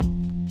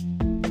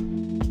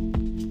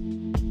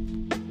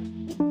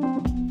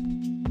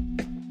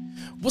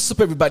What's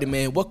up, everybody,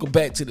 man? Welcome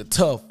back to the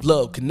Tough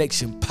Love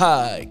Connection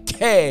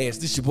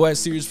Podcast. This your boy,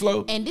 Cereous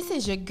Flo. And this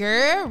is your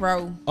girl,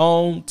 Ro.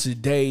 On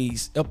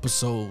today's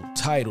episode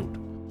titled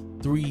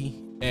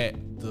 3 at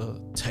the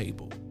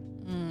Table.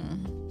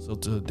 So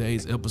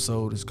today's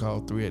episode is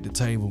called 3 at the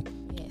Table.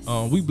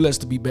 Yes. We blessed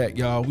to be back,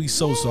 y'all. We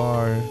so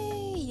sorry.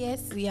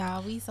 Yes,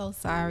 y'all. We so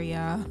sorry,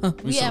 y'all.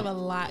 we have a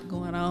lot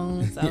going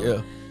on.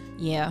 So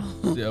yeah.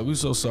 Yeah, we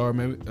so sorry,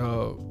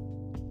 man.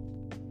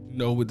 You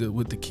know,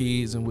 with the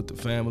kids and with the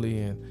family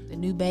and the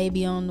new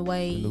baby on the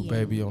way.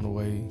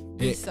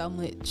 Yeah. So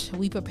much.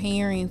 We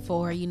preparing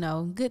for,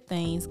 good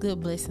things,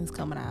 good blessings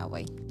coming our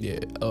way. Yeah.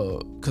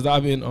 Cause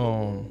I've been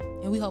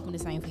and we hoping the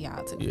same for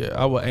y'all too. Yeah,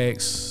 I would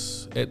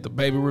ask at the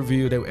baby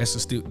reveal, they would ask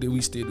us did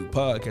we still do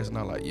podcasts, and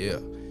I'm like, yeah.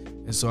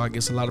 And so I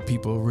guess a lot of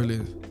people really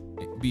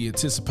be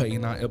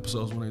anticipating our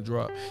episodes when they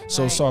drop.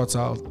 So sorry to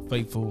our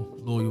faithful,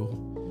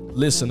 loyal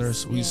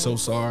listeners. We so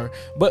sorry,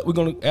 but we're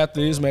gonna, after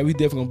this, man, we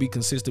definitely gonna be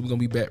consistent. We're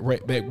gonna be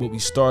right back where we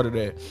started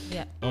at.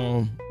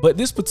 But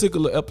this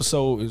particular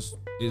episode is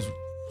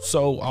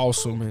so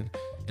awesome,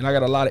 and I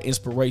got a lot of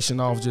inspiration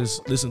off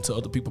just listening to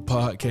other people's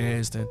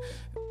podcasts, and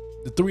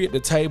the 3 at the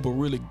Table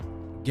really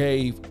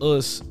gave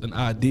us an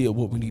idea of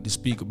what we need to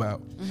speak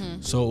about.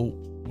 So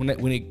when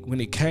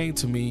it came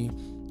to me,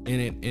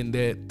 and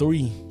that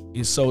 3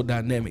 is so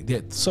dynamic,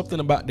 that something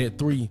about that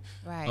 3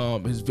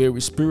 is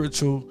very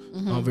spiritual,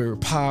 very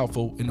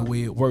powerful in the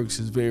way it works.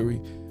 Is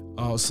very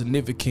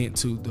significant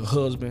to the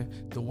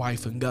husband, the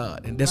wife, and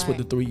God, and that's what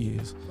the 3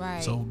 is.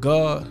 So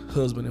God,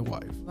 husband, and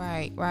wife.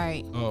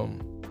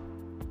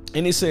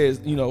 And it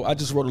says, I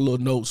just wrote a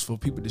little notes for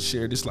people to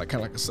share. This kind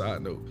of like a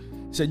side note.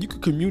 It said you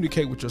can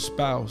communicate with your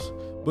spouse,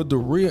 but the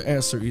real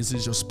answer is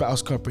your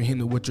spouse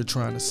comprehending what you're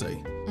trying to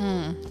say,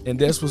 and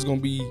that's what's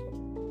gonna be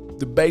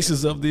the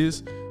basis of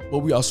this. But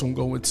we also gonna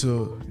go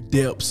into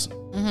depths,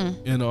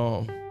 and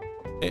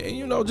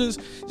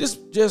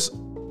just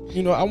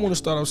I want to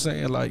start off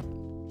saying, like,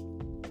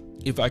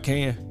 if I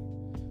can,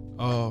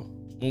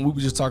 when we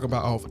were just talking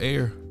about off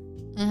air,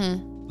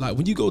 like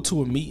when you go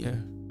to a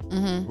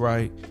meeting,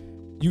 right,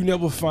 you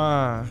never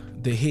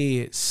find the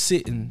head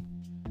sitting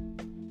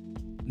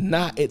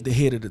not at the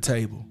head of the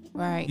table.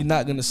 Right. You're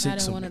not gonna sit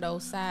not in one of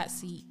those side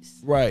seats.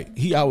 Right.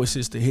 He always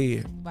sits the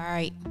head.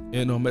 Right.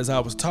 And as I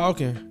was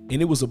talking, and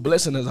it was a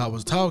blessing as I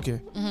was talking,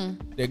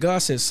 that God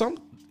said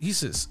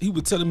he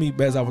was telling me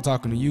as I was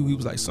talking to you, he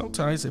was like,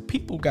 sometimes he said,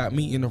 people got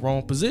me in the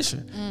wrong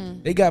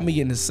position. They got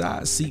me in the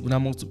side seat when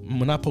I'm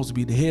supposed to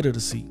be the head of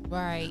the seat.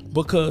 Right.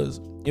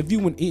 Because if you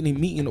in any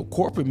meeting, or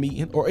corporate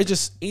meeting, or it's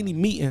just any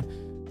meeting,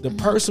 the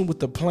person with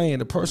the plan,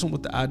 the person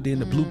with the idea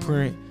and the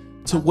blueprint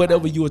to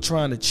whatever you are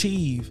trying to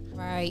achieve,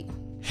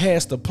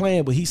 has the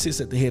plan, but he sits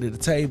at the head of the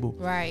table.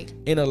 Right.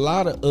 And a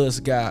lot of us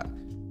got,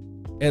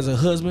 as a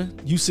husband,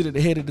 you sit at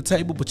the head of the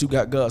table, but you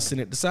got God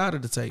sitting at the side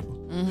of the table.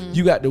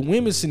 You got the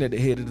women sitting at the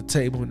head of the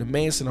table, and the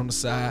man sitting on the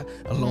side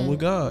along with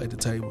God at the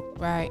table.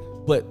 Right.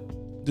 But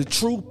the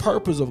true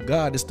purpose of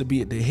God is to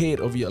be at the head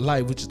of your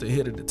life, which is the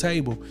head of the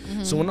table.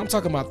 So when I'm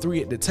talking about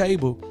 3 at the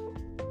table,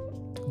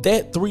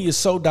 that 3 is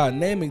so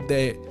dynamic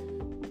that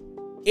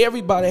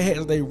everybody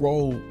has their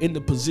role in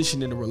the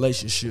position in the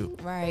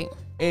relationship. Right.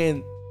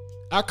 And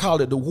I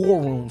call it the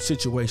war room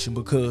situation,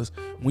 because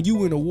when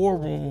you in a war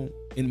room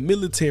in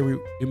military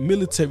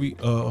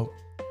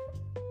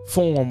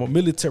form or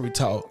military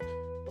talk,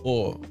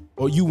 or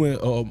you in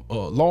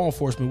law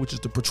enforcement, which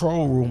is the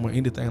patrol room or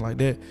anything like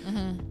that,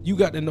 you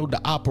got to know the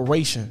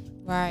operation.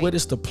 What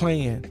is the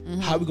plan?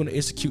 How are we going to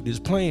execute this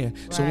plan?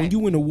 So when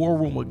you in the war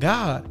room with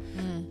God,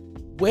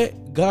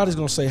 what God is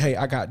going to say, hey,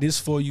 I got this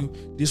for you,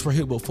 this right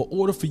here, but for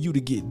order for you to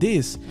get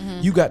this,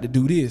 you got to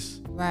do this.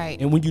 Right.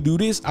 And when you do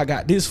this, I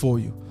got this for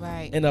you.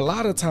 Right. And a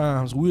lot of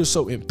times we're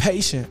so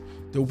impatient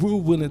that we're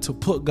willing to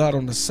put God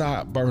on the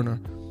side burner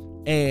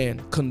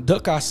and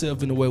conduct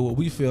ourselves in a way where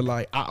we feel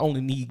like I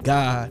only need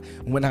God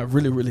when I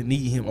really, really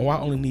need him, or I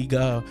only need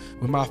God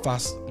when my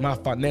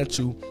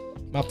financial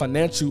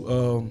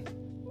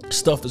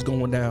stuff is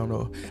going down,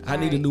 or I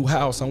need a new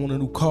house, I want a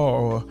new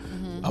car, or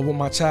I want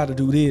my child to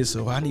do this,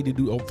 or I need to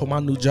do for my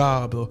new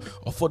job, or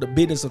for the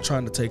business I'm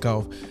trying to take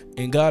off.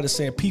 And God is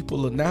saying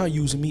people are now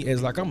using me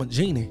as like I'm a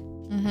genie,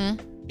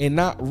 and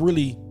not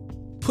really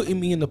putting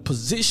me in the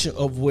position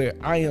of where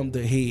I am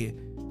the head,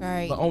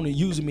 but only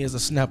using me as a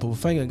snap of a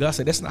finger. And God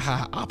said that's not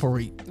how I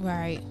operate.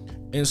 Right.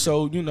 And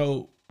so,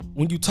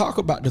 when you talk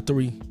about the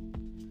 3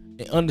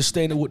 and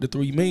understanding what the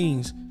 3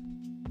 means,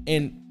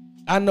 and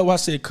I know I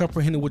said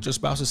comprehending what your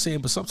spouse is saying,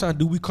 but sometimes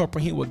do we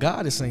comprehend what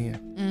God is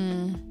saying?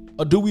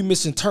 Or do we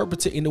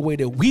misinterpret it in the way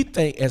that we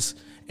think, as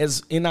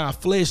in our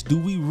flesh? Do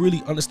we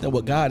really understand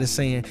what God is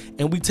saying,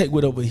 and we take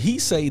whatever he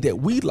say that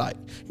we like?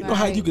 You know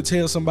how you could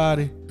tell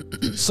somebody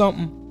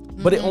something,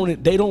 but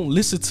they don't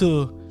listen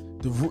to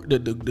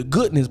the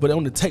goodness, but they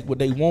only take what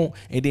they want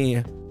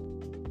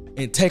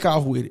and take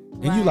off with it.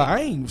 And you like, I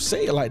ain't even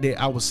say it like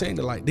that, I was saying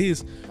it like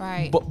this.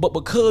 But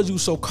because you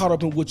so caught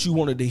up in what you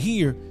wanted to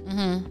hear,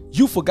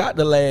 you forgot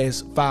the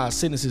last 5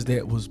 sentences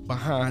that was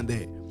behind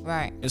that.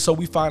 Right. And so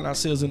we find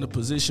ourselves in a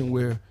position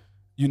where,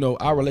 you know,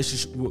 our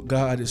relationship with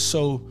God is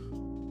so,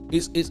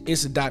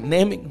 it's a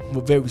dynamic,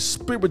 a very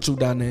spiritual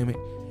dynamic.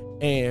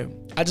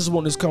 And I just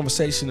want this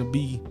conversation to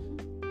be,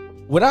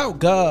 without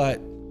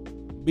God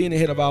being the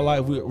head of our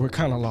life, we're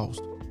kind of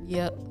lost.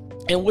 Yep.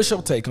 And what's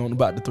your take on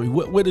about the three?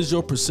 What is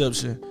your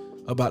perception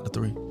about the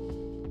three?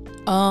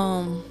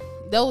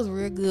 That was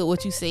real good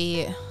what you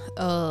said.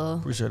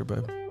 Appreciate it,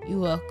 baby. You're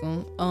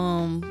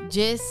welcome.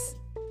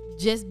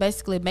 Just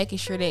basically making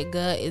sure that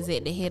God is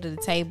at the head of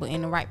the table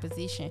in the right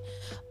position.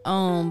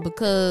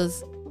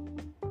 Because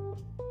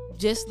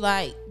just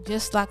like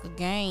a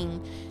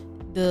game,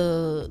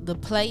 the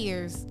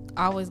players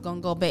always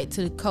gonna go back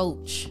to the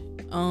coach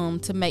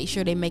to make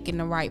sure they're making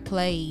the right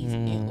plays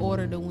in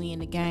order to win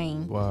the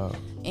game. Wow.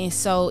 And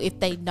so if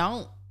they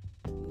don't,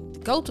 the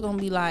coach gonna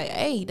be like,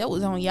 hey, that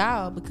was on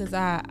y'all, because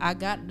I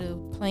got the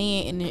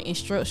plan and the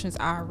instructions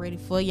already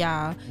for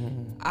y'all.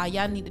 All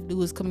y'all need to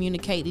do is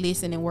communicate,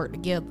 listen, and work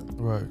together.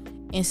 Right.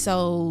 And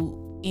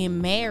so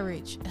in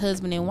marriage,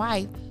 husband and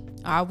wife,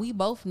 all we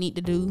both need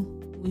to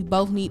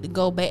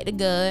go back to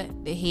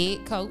God, the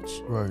head coach.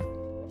 Right.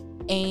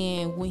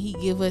 And when he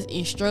give us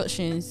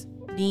instructions,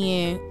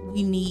 then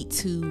we need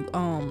to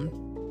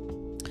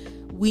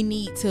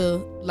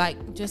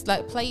like, just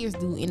like players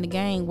do in the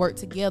game, work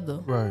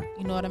together. Right.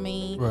 You know what I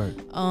mean? Right.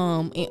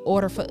 In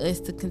order for us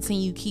to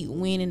continue keep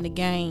winning the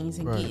games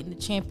and Right. getting the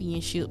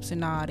championships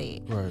and all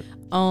that. Right.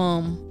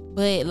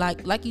 But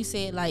like you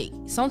said, like,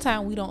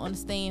 sometimes we don't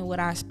understand what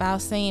our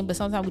spouse saying, but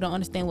sometimes we don't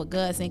understand what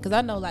God's saying. Because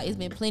I know, like, it's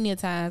been plenty of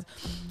times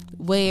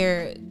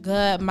where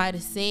God might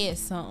have said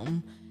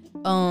something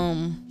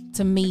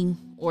to me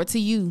or to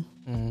you,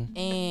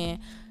 and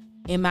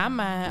in my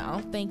mind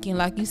I'm thinking,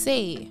 like you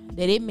said,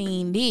 that it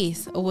mean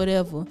this or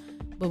whatever,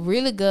 but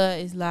really God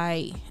is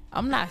like,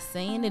 I'm not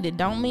saying that it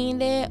don't mean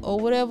that or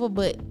whatever,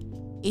 but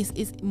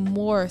it's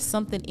more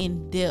something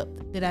in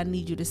depth that I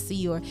need you to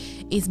see, or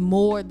it's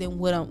more than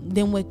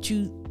what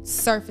you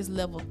surface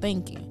level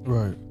thinking.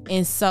 Right.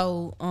 And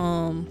so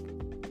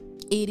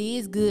it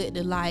is good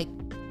to, like,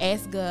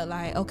 ask God,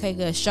 like, okay,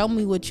 God, show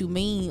me what you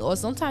mean. Or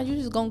sometimes you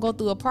just gonna go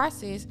through a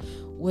process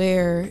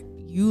where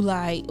you,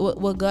 like,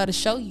 what God will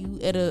show you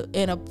at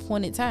a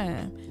point in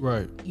time.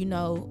 Right. You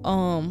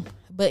know,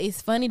 but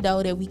it's funny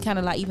though that we kind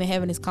of like even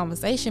having this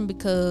conversation,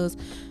 because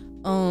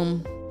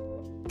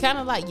kind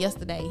of like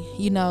yesterday,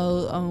 you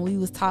know, we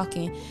was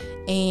talking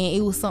and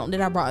it was something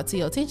that I brought to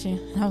your attention,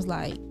 and I was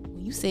like,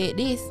 when you said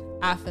this,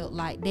 I felt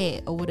like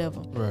that or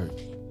whatever. Right.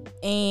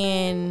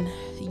 And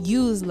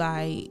you was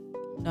like,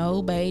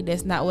 no, babe,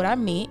 that's not what I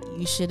meant.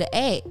 You should have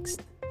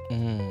asked.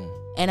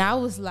 And I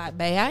was like,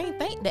 babe, I ain't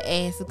think to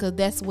ask, because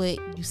that's what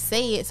you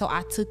said, so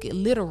I took it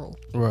literal.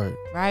 Right.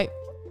 Right.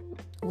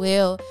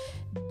 Well,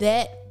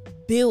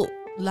 that built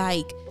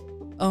like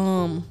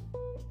a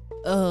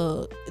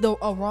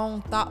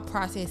wrong thought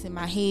process in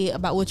my head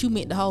about what you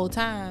meant the whole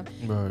time.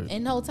 Right.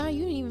 And the whole time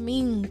you didn't even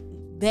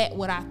mean that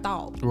what I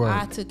thought.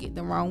 Right. I took it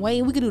the wrong way.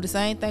 And we could do the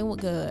same thing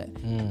with God.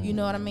 You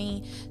know what I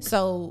mean?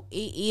 So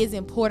it is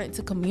important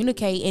to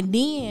communicate. And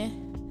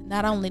then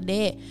not only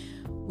that,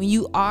 when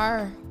you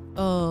are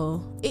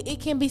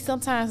it can be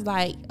sometimes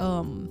like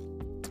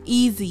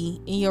easy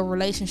in your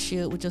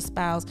relationship with your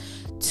spouse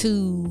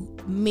to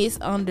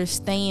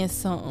misunderstand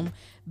something,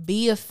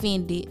 be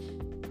offended,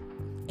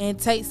 and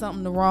take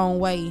something the wrong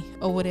way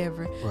or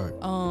whatever. Right.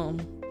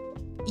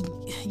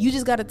 You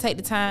just got to take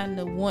the time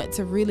to want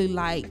to really,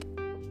 like,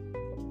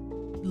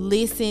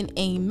 listen,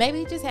 and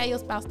maybe just have your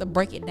spouse to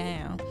break it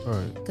down.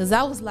 Right. Because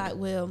I was like,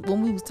 well,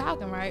 when we was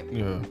talking, right?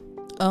 Yeah.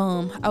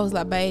 I was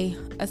like, babe,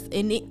 I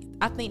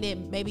think that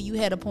maybe you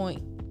had a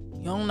point.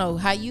 You don't know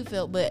how you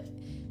felt, but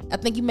I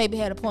think you maybe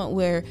had a point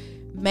where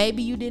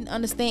maybe you didn't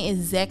understand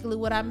exactly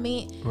what I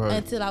meant. Right.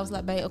 Until I was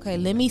like, babe, okay,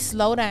 let me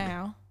slow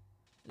down.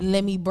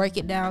 Let me break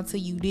it down to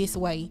you this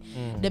way,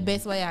 the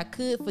best way I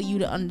could, for you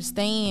to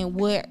understand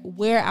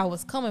where I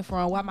was coming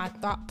from, why my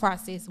thought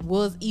process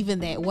was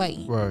even that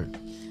way. Right.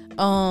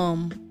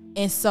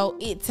 And so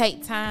it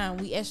take time.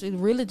 We actually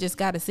really just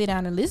got to sit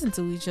down and listen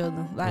to each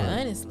other, like, right.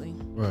 Honestly.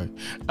 Right.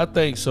 I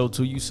think so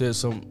too. You said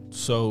something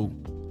so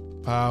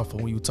powerful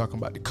when you were talking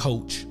about the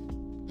coach.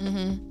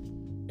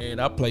 And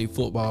I played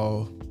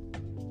football,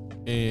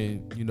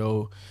 and you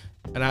know,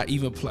 and I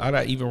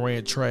even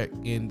ran track,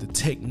 and the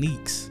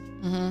techniques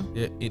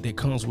that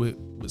comes with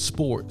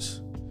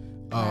sports,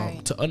 right.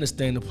 To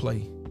understand the play,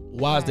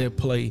 why is that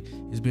play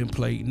is being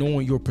played,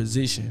 knowing your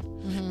position.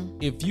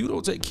 If you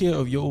don't take care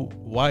of your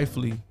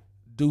wifely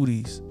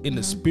duties in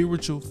the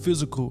spiritual,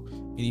 physical,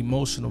 and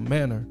emotional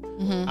manner,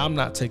 I'm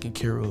not taken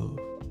care of.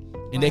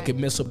 And that could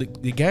mess up the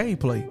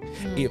gameplay.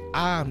 If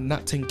I'm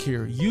not taking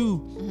care of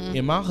you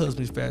in my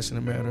husband's fashion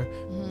and manner,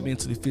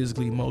 mentally,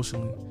 physically,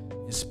 emotionally,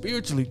 and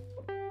spiritually,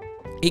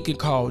 it can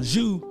cause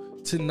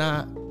you to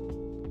not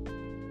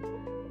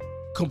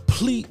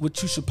complete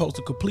what you're supposed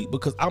to complete,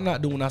 because I'm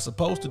not doing what I'm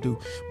supposed to do.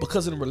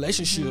 Because in a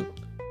relationship,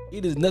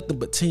 it is nothing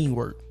but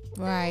teamwork.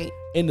 Right.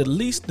 And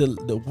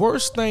the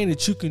worst thing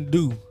that you can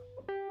do,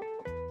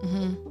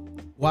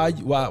 why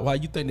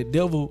you think the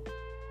devil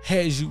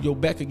has your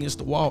back against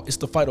the wall, it's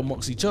the fight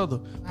amongst each other.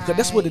 Because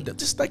that's what it does.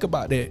 Just think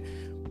about that.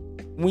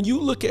 When you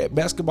look at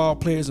basketball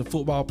players and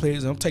football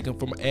players, and I'm taking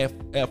from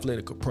an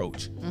athletic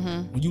approach.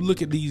 When you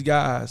look at these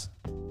guys,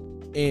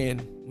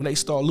 and when they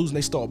start losing,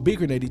 they start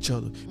bickering at each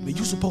other. Man,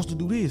 you supposed to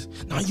do this.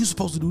 No, you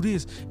supposed to do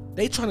this.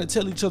 They trying to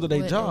tell each other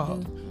their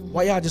job.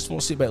 Why y'all just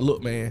want to sit back?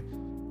 Look, man,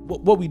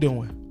 what we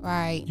doing?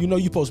 Right. You know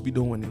you supposed to be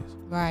doing this.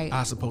 Right.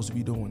 I supposed to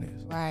be doing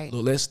this. Right.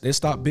 Look, let's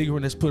stop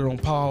bickering. Let's put it on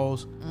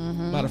pause.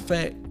 Matter of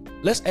fact,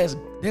 let's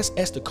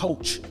ask the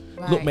coach.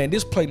 Right. Look, man,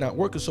 this play not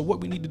working. So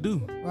what we need to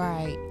do?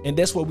 Right. And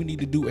that's what we need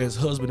to do as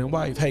husband and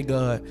wife. Hey,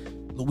 God,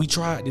 look, we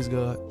tried this,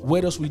 God.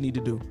 What else we need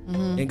to do?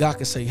 And God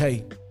can say,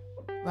 hey,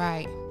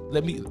 right.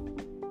 Let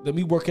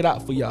me work it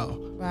out for y'all.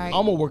 Right.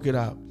 I'm gonna work it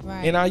out.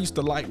 Right. And I used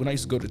to like when I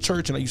used to go to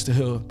church and I used to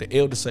hear the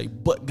elder say,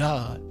 "But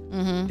God."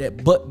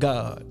 That but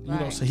God, you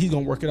know, so He's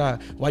gonna work it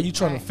out. While you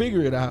trying to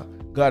figure it out,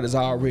 God is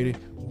already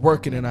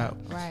working it out.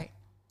 Right.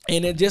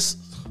 And then just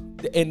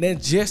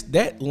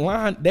that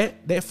line,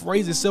 that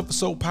phrase itself is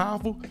so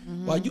powerful.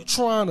 While you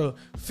trying to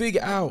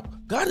figure out,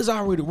 God is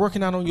already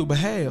working out on your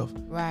behalf.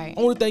 Right.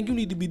 Only thing you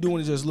need to be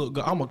doing is just look,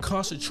 God, I'm gonna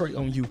concentrate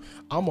on you.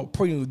 I'm gonna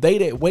pray on you. They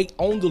that wait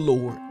on the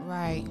Lord.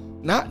 Right.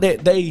 Not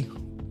that they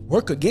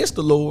work against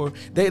the Lord.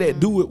 They that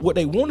do it what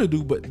they want to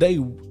do, but they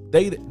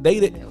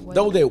that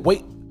know that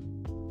wait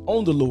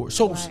on the Lord.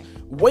 So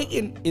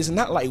waiting is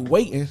not like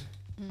waiting,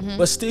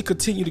 but still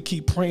continue to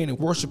keep praying and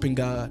worshiping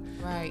God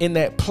in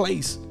that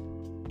place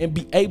and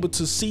be able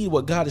to see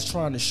what God is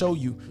trying to show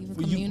you. Even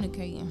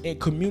communicating. And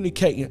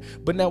communicating.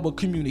 But now with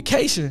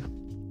communication,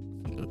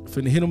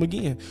 finna hit them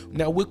again.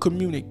 Now with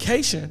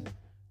communication,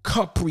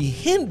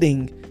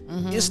 comprehending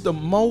is the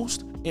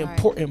most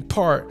important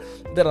part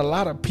that a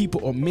lot of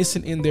people are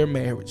missing in their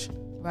marriage.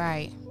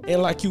 Right.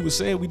 And like you were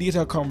saying, we did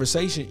have a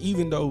conversation,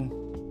 even though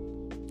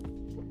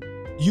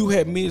you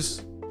had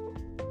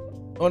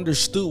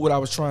misunderstood what I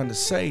was trying to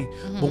say.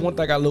 But one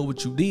thing I love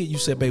what you did, you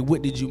said, babe,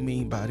 what did you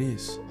mean by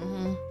this?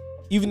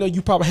 Even though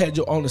you probably had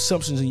your own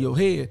assumptions in your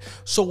head.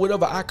 So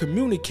whatever I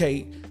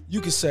communicate,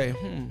 you can say,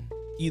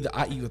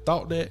 I either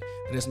thought that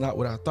and it's not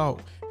what I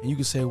thought. And you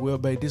can say, well,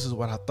 babe, this is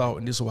what I thought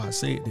and this is why I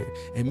said that.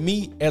 And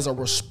me as a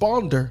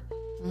responder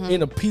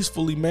in a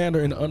peacefully manner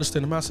and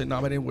understanding, I say, nah,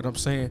 that ain't what I'm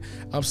saying.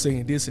 I'm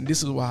saying this and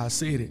this is why I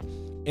said it.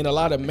 In a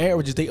lot of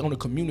marriages, they only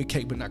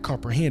communicate but not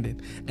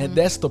comprehending. And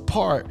that's the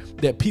part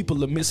that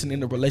people are missing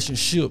in the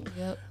relationship.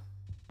 Yep.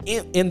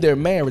 In their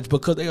marriage,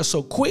 because they are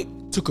so quick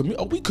to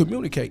communicate. Oh, we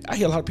communicate. I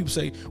hear a lot of people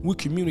say we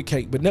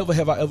communicate, but never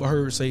have I ever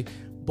heard say,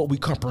 but we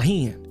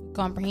comprehend.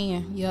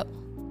 Comprehend, yep.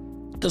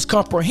 Because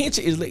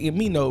comprehension is letting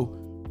me know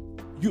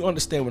you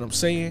understand what I'm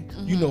saying,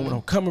 you know where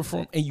I'm coming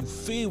from, and you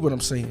feel what I'm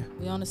saying.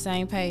 We on the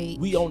same page.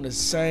 We on the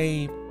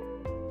same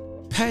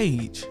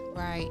page.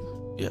 Right.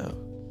 Yeah.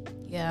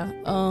 Yeah.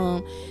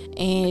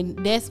 And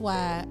that's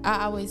why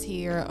I always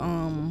hear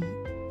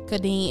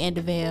Kadeen and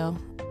DeVale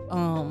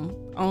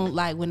on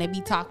like when they be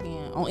talking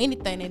on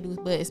anything they do,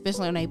 but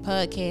especially on their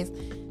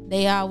podcast,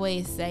 they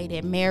always say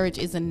that marriage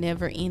is a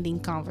never-ending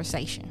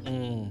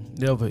conversation.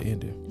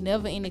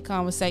 Never-ending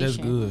conversation. That's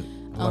good.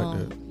 I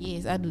like that.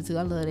 Yes, I do too.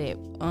 I love that.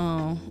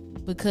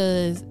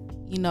 Because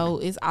you know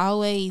it's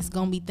always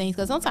gonna be things.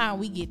 Because sometimes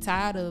we get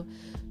tired of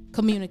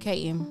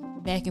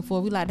communicating back and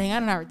forth. We like, dang, I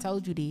done already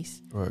told you this.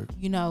 Right.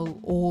 You know,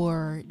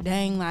 or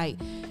dang, like,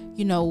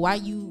 you know, why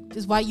you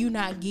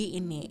not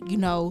getting it? You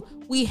know,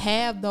 we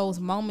have those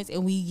moments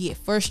and we get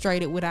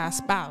frustrated with our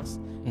spouse,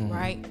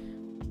 right?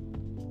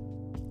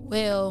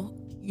 Well,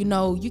 you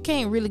know, you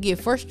can't really get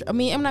frustrated. I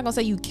mean, I'm not gonna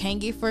say you can't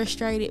get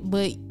frustrated,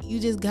 but you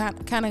just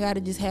got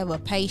to just have a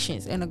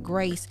patience and a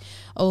grace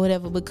or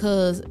whatever,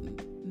 because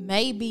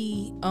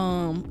maybe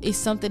it's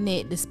something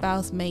that the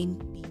spouse may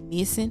be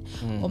missing,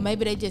 or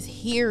maybe they just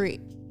hear it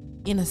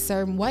in a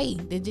certain way.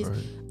 They just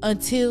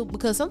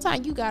because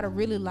sometimes you gotta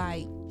really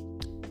like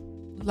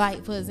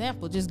for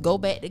example, just go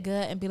back to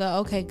God and be like,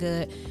 okay,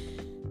 God,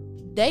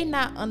 they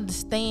not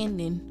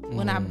understanding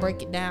when I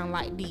break it down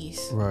like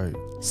this. Right.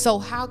 So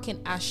how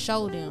can I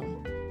show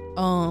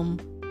them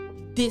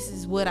this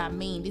is what I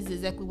mean, this is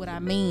exactly what I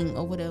mean,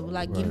 or whatever.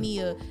 Like give me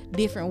a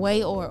different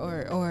way,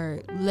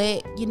 or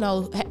let, you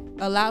know,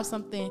 allow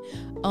something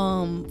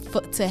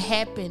to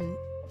happen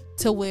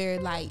to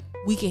where like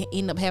we can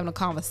end up having a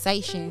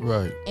conversation,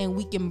 right? And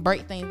we can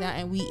break things down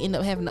and we end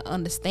up having an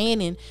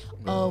understanding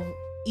of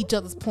each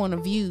other's point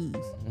of views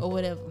or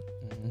whatever.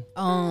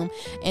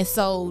 And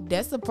so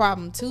that's the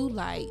problem too,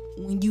 like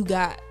when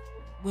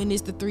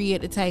it's the three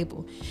at the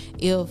table.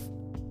 If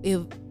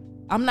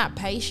I'm not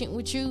patient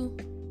with you,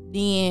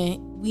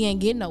 then we ain't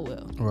getting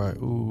nowhere. Right.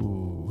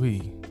 Ooh,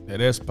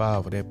 that's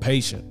powerful. That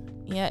patient.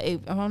 Yeah,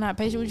 if I'm not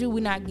patient with you,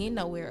 we're not getting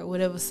nowhere or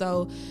whatever.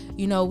 So,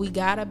 you know, we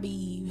gotta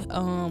be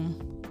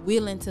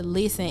willing to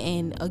listen.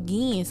 And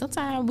again,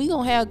 sometimes we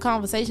gonna have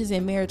conversations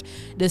in marriage,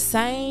 the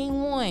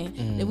same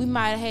one that we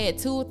might have had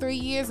 2 or 3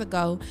 years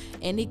ago,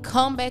 and it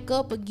come back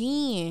up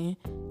again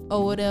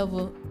or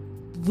whatever.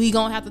 We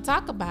gonna have to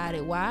talk about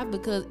it. Why?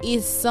 Because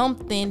it's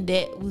something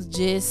that was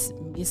just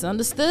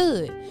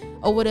misunderstood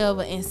or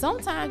whatever. And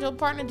sometimes your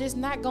partner just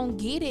not gonna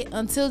get it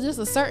until just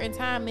a certain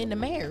time in the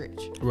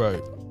marriage.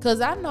 Right. Cause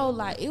I know,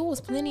 like, it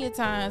was plenty of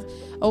times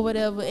or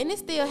whatever, and it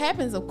still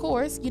happens, of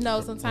course, you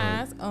know,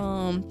 sometimes.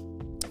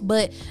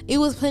 But it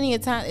was plenty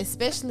of times,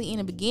 especially in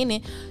the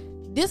beginning.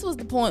 This was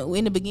the point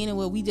in the beginning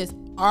where we just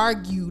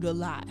argued a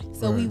lot,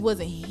 so we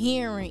wasn't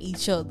hearing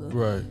each other.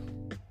 Right.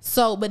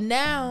 So, but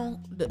now,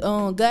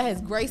 God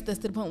has graced us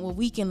to the point where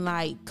we can,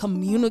 like,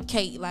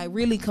 communicate, like,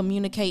 really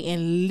communicate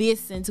and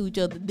listen to each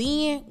other.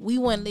 Then we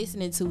weren't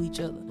listening to each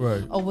other,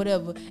 right, or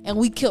whatever, and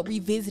we kept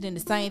revisiting the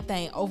same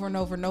thing over and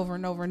over and over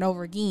and over and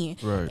over again.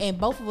 Right. And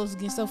both of us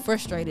getting so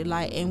frustrated,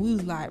 like, and we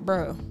was like,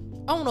 bro,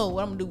 I don't know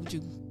what I'm gonna do with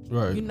you.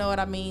 Right. You know what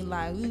I mean?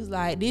 Like, we was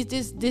like,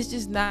 this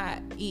just not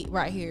it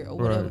right here or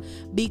whatever.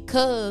 Right.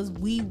 Because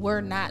we were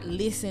not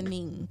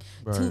listening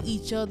to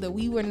each other.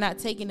 We were not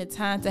taking the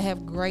time to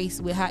have grace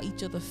with how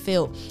each other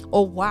felt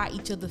or why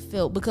each other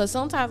felt. Because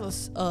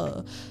sometimes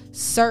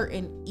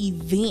certain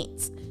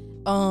events,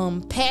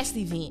 past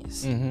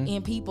events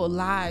in people's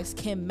lives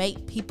can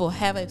make people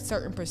have a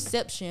certain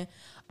perception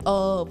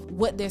of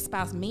what their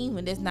spouse mean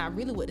when that's not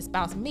really what the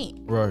spouse meant.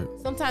 Right.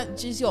 Sometimes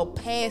just your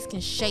past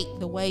can shape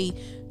the way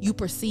you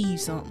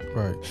perceive something.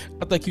 Right.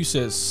 I think you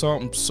said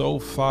something so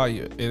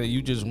fire and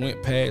you just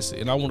went past it.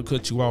 And I want to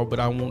cut you off, but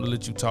I want to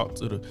let you talk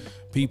to the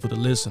people, the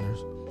listeners.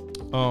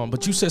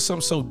 But you said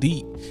something so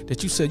deep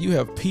that you said you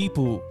have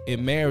people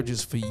in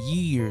marriages for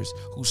years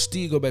who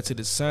still go back to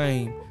the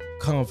same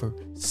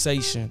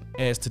conversation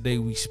as today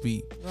we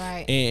speak.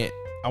 Right. And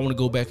I want to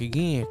go back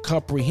again,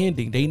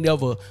 comprehending. They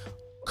never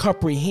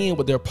comprehend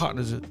what their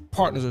partners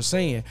are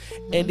saying.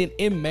 And then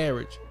in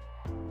marriage,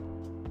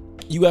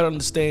 you got to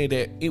understand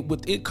that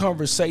within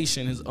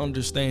conversation is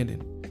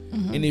understanding.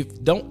 And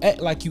if don't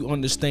act like you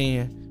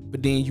understand,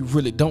 but then you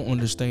really don't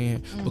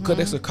understand, because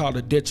that's called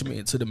a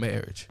detriment to the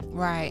marriage.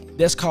 Right.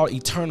 That's called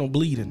eternal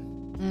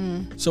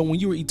bleeding. So when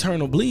you're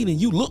eternal bleeding,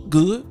 you look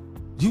good,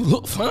 you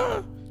look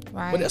fine,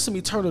 right, but that's some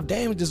eternal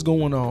damage that's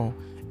going on.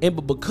 And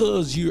but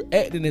because you're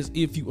acting as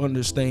if you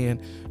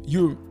understand,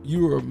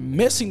 you're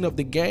messing up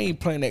the game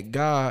plan that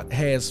God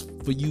has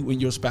for you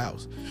and your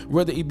spouse,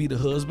 whether it be the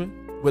husband,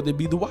 whether it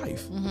be the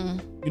wife.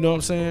 You know what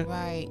I'm saying?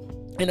 Right.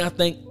 And I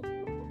think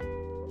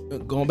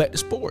going back to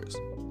sports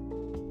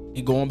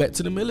and going back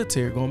to the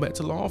military, going back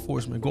to law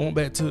enforcement, going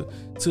back to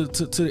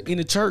in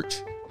the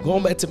church,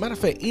 going back to, matter of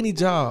fact, any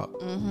job,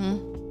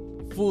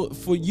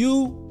 for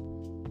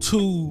you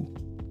to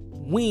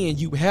win,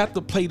 you have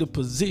to play the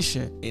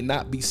position and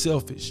not be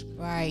selfish.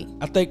 Right.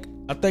 I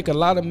think a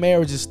lot of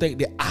marriages think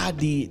that I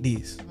did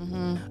this,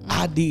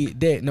 I did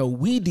that. No,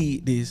 we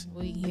did this.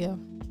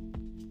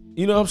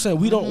 You know what I'm saying?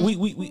 We don't.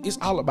 We it's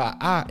all about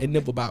I and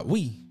never about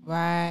we.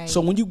 Right. So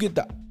when you get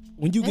the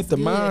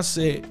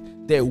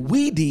mindset that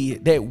we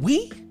did, that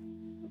we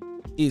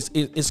is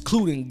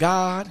including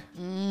God,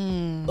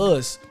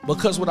 us,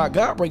 because without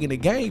God bringing the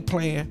game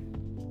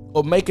plan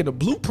or making a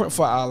blueprint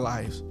for our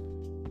lives,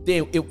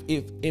 then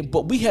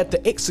but we had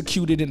to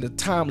execute it in a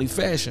timely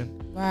fashion.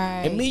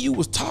 Right. And me and you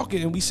was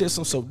talking and we said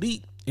something so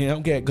deep, and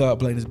I'm glad God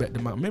brought this back to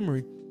my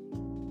memory.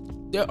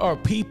 There are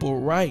people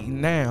right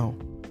now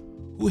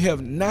who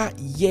have not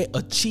yet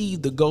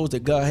achieved the goals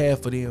that God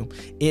had for them,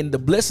 and the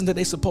blessings that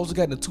they supposed to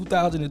get in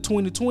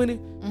 2020,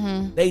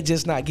 they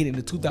just not getting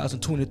to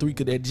 2023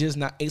 because they're just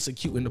not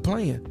executing the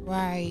plan.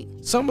 Right.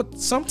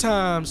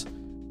 Sometimes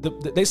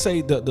they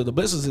say the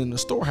blessings in the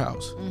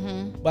storehouse,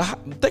 but I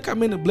think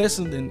I'm in the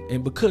blessing,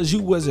 and because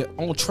you wasn't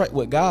on track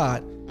with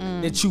God,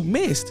 that you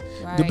missed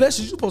the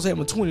blessings you supposed to have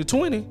in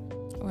 2020,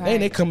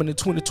 and they coming in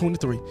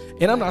 2023.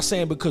 And I'm not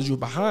saying because you're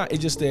behind,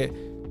 it's just that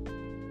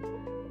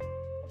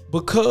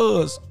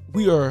because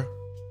we are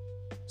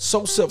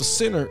so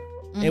self-centered,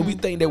 and we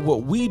think that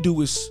what we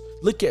do is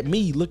look at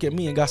me,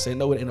 and God said,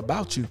 no, it ain't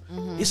about you.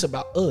 It's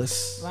about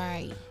us.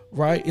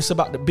 Right. It's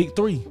about the big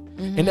three.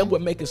 And that's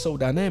what makes it so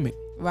dynamic.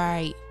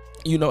 Right.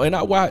 You know, and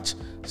I watch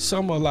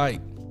some of,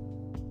 like,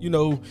 you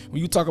know,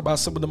 when you talk about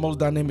some of the most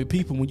dynamic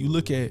people, when you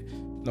look at,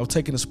 you know,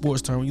 taking a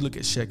sports term, when you look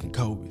at Shaq and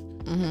Kobe,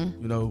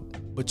 you know,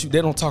 but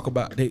they don't talk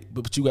about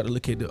but you got to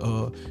look at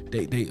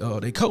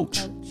they coach.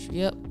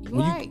 Yep.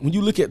 When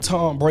you look at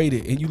Tom Brady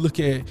and you look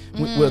at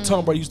well,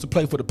 Tom Brady used to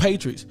play for the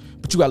Patriots,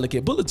 but you got to look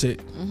at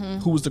Belichick,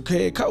 who was the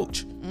head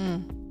coach.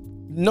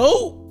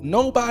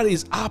 Nobody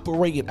is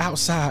operating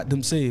outside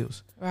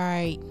themselves.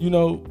 Right. You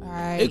know,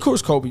 right. Of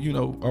course, Kobe, you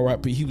know, all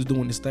right, but he was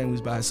doing this thing, he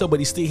was by himself, but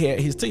he still had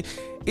his team.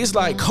 It's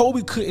like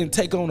Kobe couldn't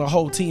take on a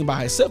whole team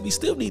by himself. He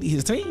still needed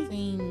his team.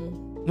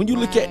 When you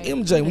look at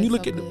MJ, when you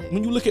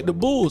look at the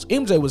Bulls,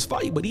 MJ was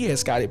fighting, but he had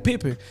Scottie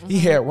Pippen, he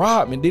had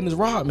Rodman, Dennis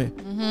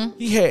Rodman.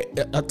 He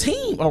had a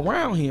team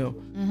around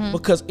him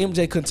because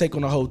MJ couldn't take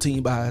on a whole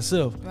team by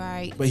himself.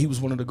 Right. But he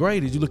was one of the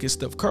greatest. You look at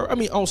Steph Curry, I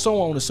mean,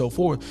 so on and so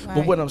forth. Right.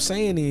 But what I'm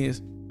saying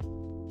is,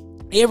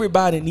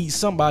 everybody needs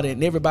somebody,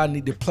 and everybody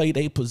need to play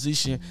their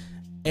position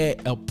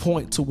at a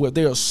point to where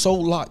they are so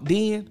locked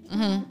in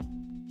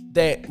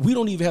that we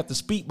don't even have to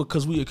speak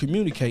because we are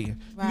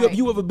communicating. Right.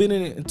 You ever been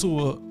into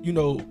a, you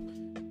know,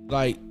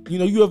 like, you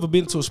know, you ever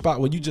been to a spot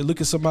where you just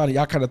look at somebody,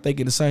 y'all kind of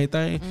thinking the same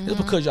thing? It's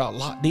because y'all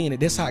locked in,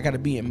 and that's how I got to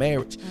be in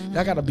marriage.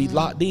 Y'all got to be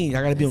locked in.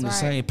 Y'all got to be on the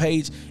same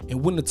page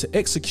and willing to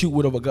execute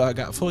whatever God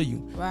got for you.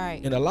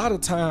 Right. And a lot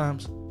of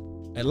times,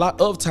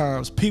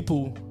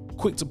 people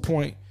quick to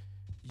point,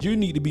 you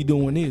need to be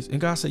doing this.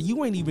 And God said,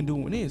 you ain't even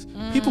doing this.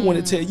 People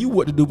want to tell you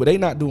what to do, but they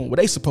not doing what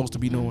they supposed to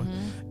be doing.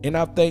 And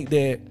I think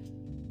that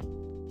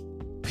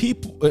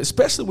people,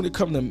 especially when it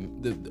comes to,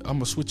 I'm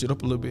going to switch it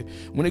up a little bit.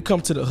 When it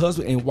comes to the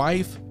husband and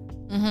wife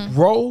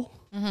role,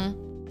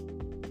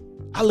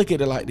 I look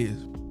at it like this.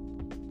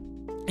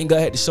 And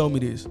God had to show me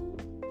this.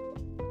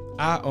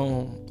 I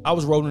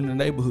was rolling in the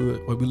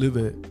neighborhood where we live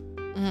at.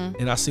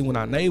 And I see when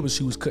our neighbor,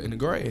 she was cutting the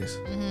grass.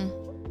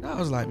 And I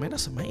was like, man,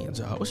 that's a man's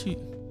job.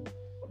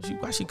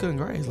 Why she cutting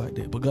grass like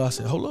that? But God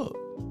said, hold up.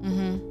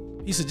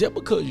 He said, just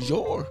because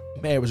your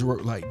marriage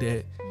work like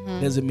that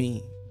doesn't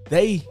mean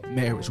they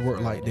marriage work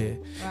like that.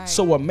 Right.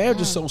 So a marriage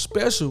is so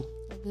special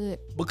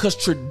because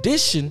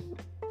tradition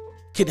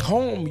can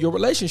harm your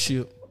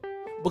relationship.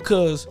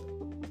 Because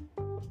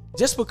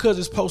just because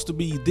it's supposed to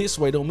be this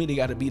way don't mean they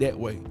got to be that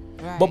way.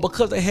 Right. But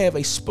because they have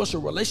a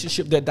special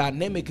relationship, their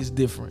dynamic is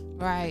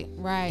different. Right.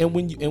 And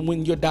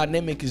when your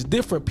dynamic is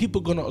different, people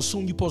gonna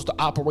assume you're supposed to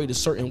operate a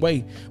certain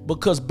way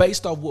because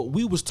based off what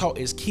we was taught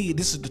as kids,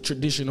 this is the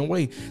traditional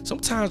way.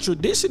 Sometimes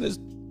tradition is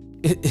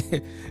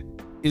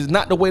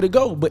not the way to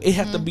go, but it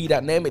has to be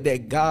dynamic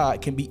that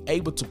God can be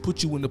able to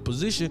put you in the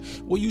position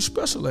where you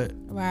special at.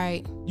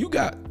 Right. You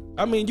got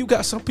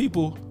some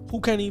people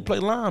who can't even play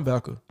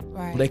linebacker.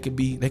 Right. They could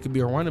be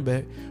a running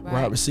back,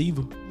 wide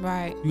receiver.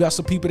 Right. You got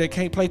some people that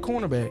can't play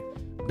cornerback.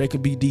 They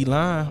could be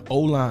D-line,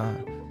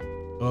 O-line.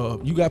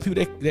 You got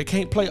people that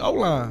can't play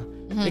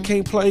O-line. They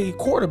can't play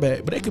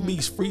quarterback, but they could be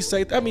free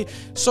safety. I mean,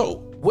 so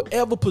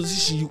whatever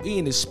position you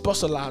in is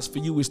specialized for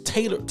you, is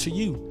tailored to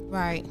you.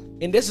 Right.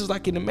 And this is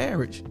like in the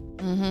marriage.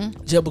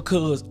 Just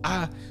because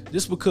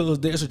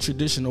there's a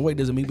traditional way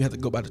doesn't mean we have to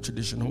go by the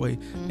traditional way.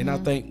 And I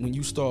think when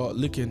you start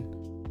looking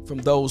from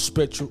those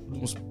spiritual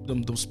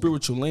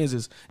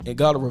lenses, and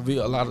God will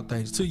reveal a lot of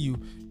things to you.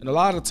 And a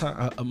lot of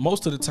time,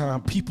 most of the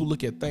time, people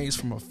look at things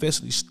from a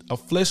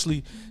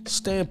fleshly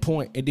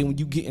standpoint, and then when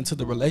you get into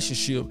the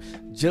relationship,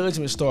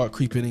 judgment start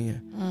creeping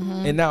in.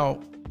 And now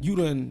you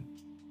done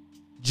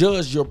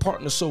judge your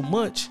partner so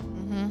much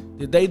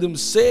that they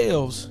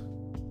themselves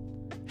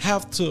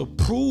have to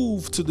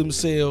prove to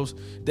themselves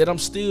that I'm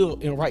still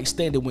in right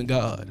standing with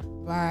God.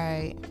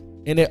 Right.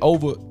 And you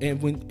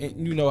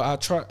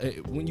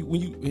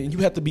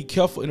have to be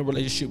careful in a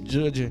relationship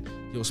judging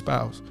your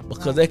spouse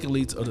because that can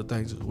lead to other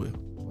things as well.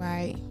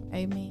 Right.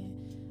 Amen.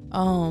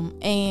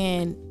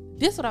 And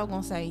this is what I was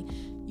gonna say.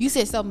 You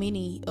said so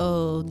many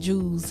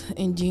jewels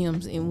and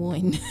gems in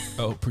one.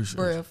 Oh, appreciate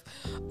breath.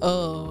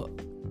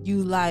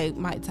 You like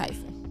Mike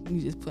Tyson. You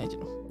just punching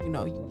him. You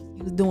know, you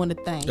was doing the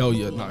thing. Oh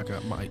yeah, no, I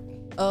got Mike.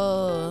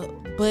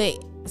 But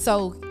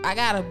so I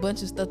got a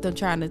bunch of stuff that I'm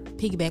trying to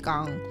piggyback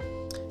on.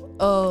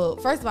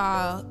 First of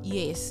all,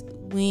 yes,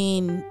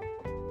 when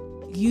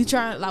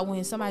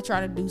somebody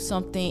try to do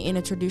something in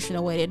a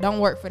traditional way that don't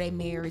work for their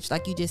marriage,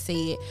 like you just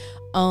said,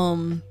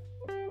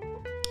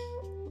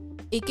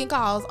 it can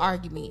cause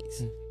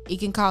arguments. It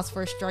can cause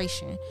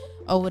frustration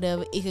or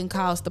whatever. It can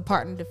cause the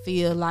partner to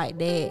feel like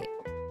that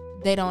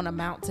they don't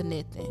amount to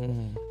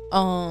nothing.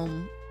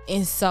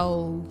 And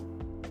so,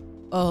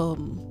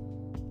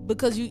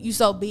 because you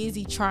so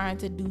busy trying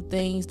to do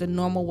things the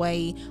normal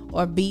way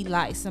or be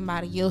like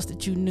somebody else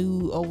that you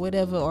knew or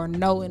whatever, or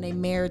know in a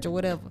marriage or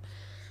whatever.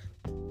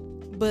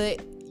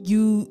 But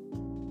you,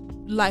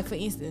 like for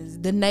instance,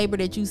 the neighbor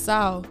that you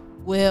saw,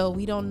 well,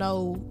 we don't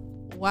know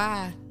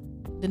why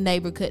the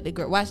neighbor cut the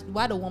grass,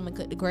 why the woman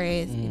cut the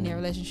grass in their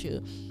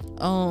relationship.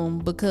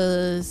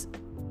 Because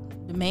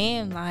the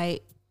man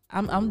like,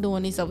 I'm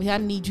doing this over here, I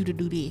need you to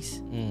do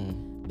this.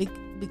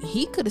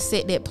 He could have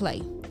set that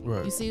play.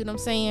 Right. You see what I'm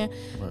saying?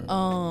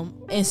 Right.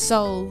 And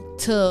so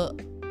to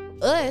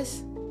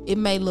us, it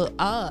may look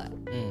odd,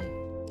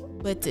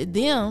 but to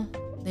them,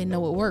 they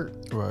know it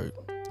worked. Right.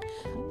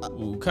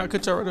 Ooh, can I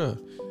cut you right there?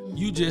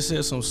 You just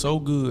said something so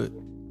good.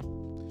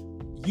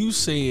 You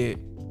said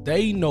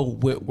they know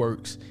what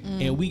works,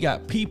 and we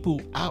got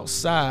people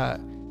outside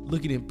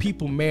looking at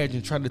people marriage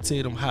and trying to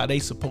tell them how they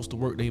supposed to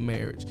work their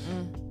marriage.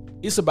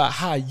 It's about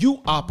how you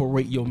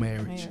operate your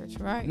marriage,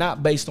 right?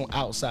 Not based on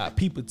outside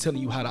people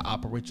telling you how to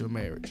operate your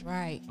marriage.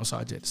 Right. I'm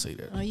sorry I had to say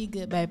that. Oh, you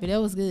good, baby.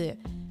 That was good.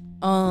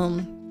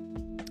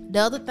 The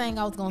other thing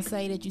I was gonna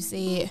say that you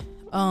said,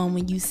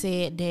 when you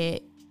said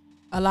that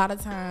a lot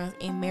of times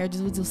in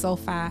marriages we do so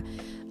far.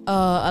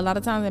 A lot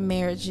of times in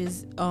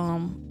marriages,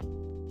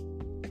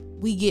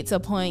 we get to a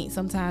point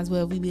sometimes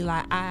where we be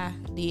like, I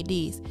did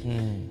this.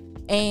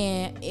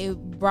 And it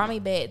brought me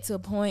back to a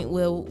point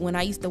where when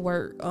I used to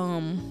work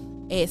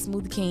at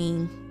Smoothie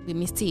King with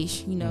Miss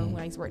Tish, you know,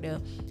 when I used to work there.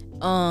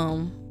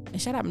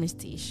 And shout out Miss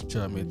Tish.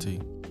 Shout out Miss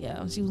T.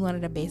 Yeah, she was one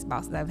of the best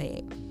bosses I've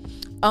had.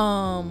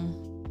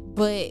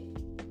 But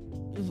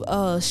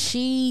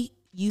she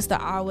used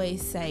to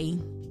always say,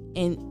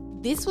 and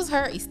this was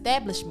her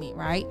establishment,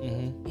 right?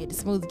 At the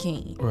Smoothie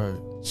King. Right.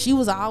 She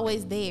was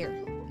always there,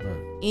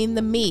 Right. in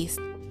the midst.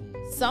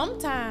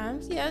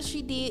 Sometimes, yeah,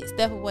 she did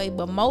step away,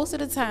 but most of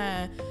the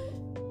time,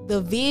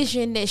 the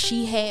vision that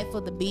she had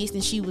for the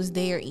business, she was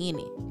there in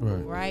it.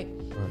 Right.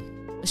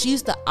 She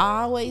used to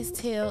always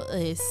tell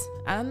us.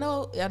 I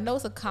know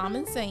it's a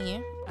common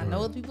saying. I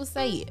know other people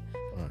say it,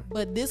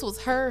 but this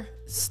was her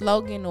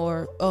slogan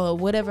or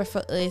whatever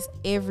for us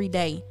every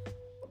day.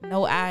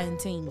 No I in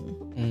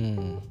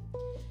team.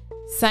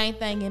 Same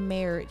thing in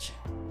marriage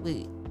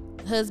with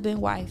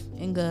husband, wife,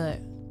 and God,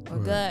 or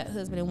God,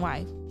 husband, and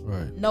wife.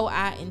 Right. No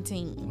I in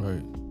team.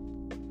 Right.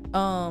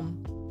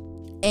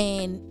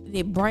 And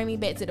it bring me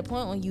back to the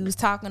point when you was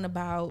talking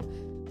about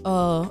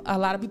a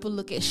lot of people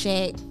look at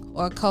Shaq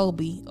or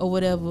Kobe or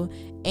whatever,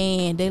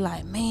 and they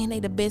like, man, they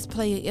the best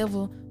player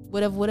ever,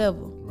 whatever.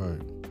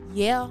 Right.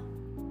 Yeah.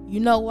 You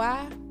know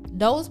why?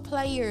 Those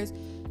players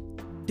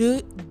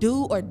do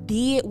or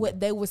did what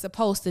they were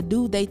supposed to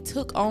do. They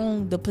took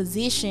on the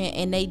position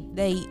and they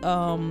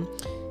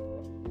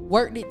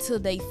worked it to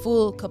their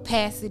full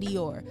capacity,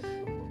 or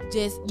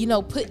just,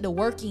 put the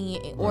work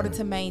in order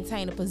to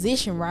maintain a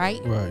position, right?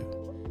 Right.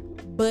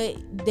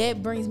 But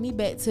that brings me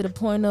back to the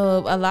point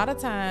of a lot of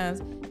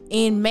times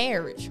in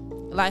marriage,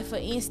 like for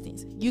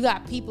instance, you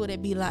got people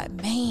that be like,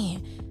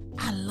 man,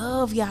 I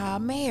love y'all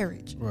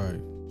marriage. Right.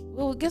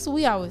 Well, guess what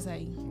we always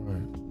say?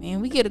 Right.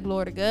 Man, we give the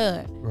glory to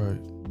God.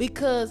 Right.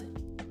 Because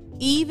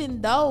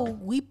even though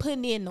we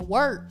putting in the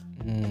work,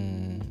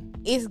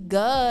 it's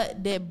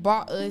God that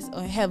brought us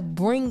or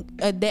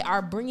that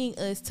are bringing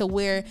us to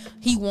where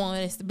He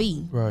wanted us to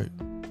be. Right.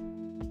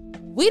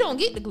 We don't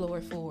get the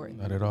glory for it.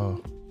 Not at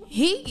all.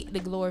 He get the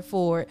glory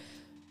for it.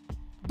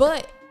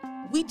 But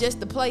we just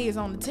the players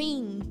on the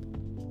team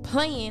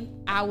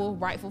playing our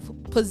rightful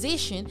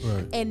position,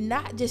 and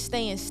not just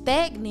staying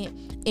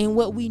stagnant in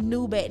what we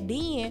knew back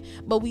then,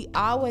 but we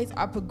always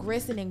are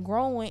progressing and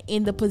growing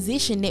in the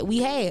position that we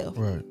have.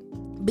 Right.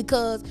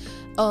 Because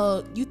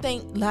you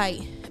think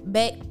like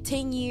back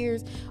 10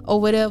 years or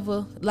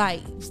whatever,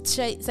 like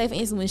say for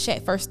instance when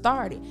Shaq first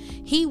started,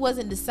 he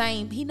wasn't the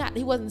same. He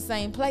wasn't the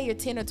same player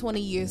 10 or 20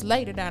 years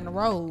later down the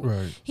road.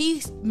 Right.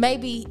 He's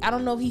maybe, I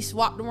don't know if he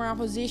swapped around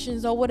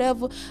positions or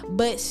whatever,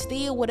 but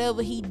still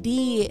whatever he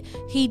did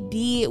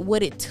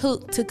what it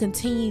took to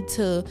continue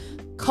to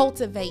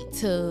cultivate,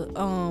 to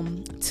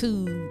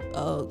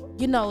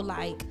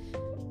like,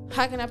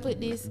 how can I put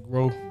this?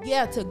 Grow.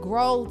 Yeah, to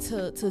grow,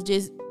 to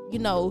just,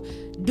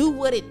 do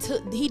what it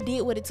took. He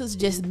did what it took to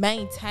just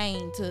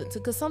maintain,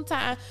 because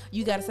sometimes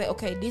you got to say,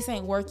 okay, this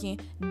ain't working,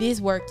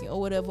 this working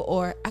or whatever,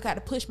 or I got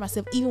to push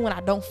myself even when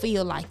I don't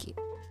feel like it.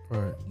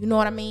 Right. You know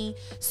what I mean?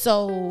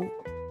 So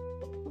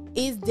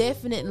it's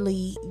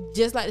definitely,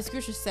 just like the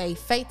scriptures say,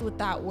 faith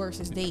without works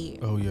is dead.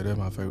 Oh yeah, that's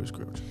my favorite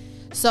scripture.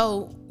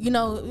 So,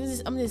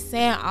 I'm just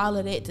saying all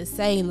of that to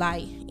say,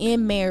 like,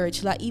 in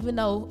marriage, like, even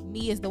though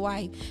me as the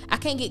wife, I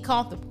can't get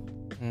comfortable.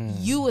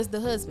 You as the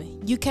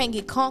husband, you can't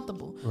get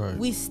comfortable. Right.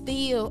 We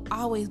still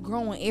always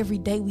growing every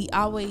day. We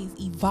always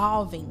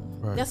evolving.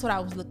 Right. That's what I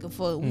was looking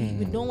for.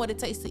 We're doing what it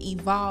takes to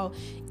evolve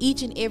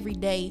each and every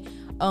day,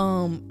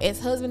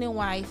 as husband and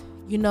wife,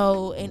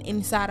 and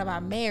inside of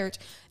our marriage.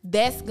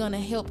 That's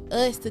gonna help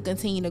us to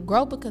continue to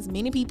grow, because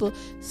many people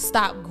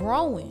stop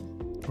growing.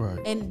 Right.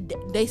 And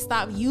they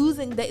stop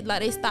using, I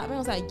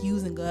don't say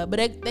using God,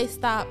 but they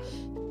stop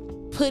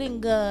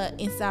putting God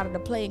inside of the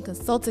play and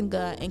consulting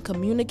God and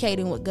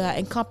communicating with God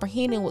and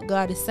comprehending what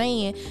God is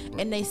saying,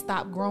 and they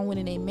stop growing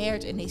in their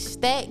marriage and they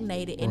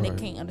stagnated, and they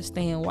can't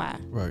understand why.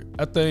 Right.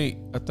 I think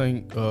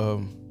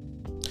when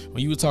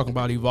you were talking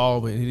about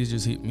evolving, it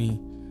just hit me,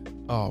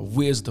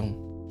 wisdom,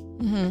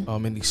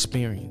 and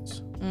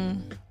experience.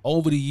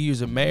 Over the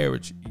years of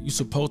marriage, you're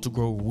supposed to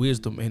grow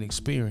wisdom and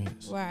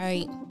experience.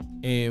 Right.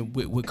 And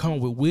with come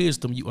with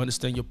wisdom, you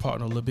understand your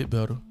partner a little bit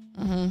better.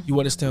 You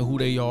understand who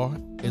they are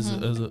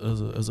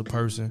as a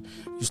person.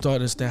 You start to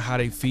understand how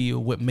they feel,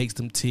 what makes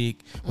them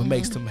tick, what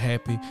makes them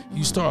happy.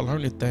 You start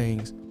learning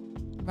things.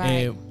 Right.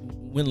 And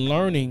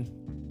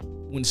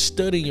when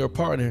studying your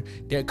partner,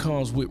 that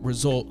comes with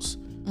results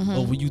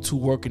over you two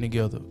working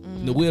together.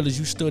 The well as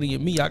you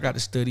studying me, I got to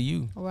study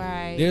you.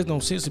 Right. There's no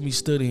sense of me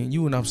studying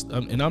you and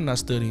I'm not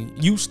studying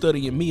you,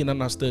 studying me and I'm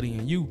not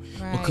studying you.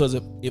 Right. Because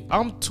if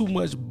I'm too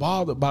much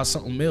bothered by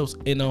something else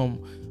and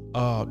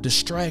I'm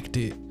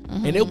distracted.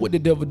 And that's what the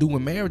devil do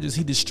in marriages.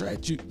 He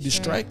distract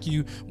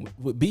you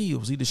with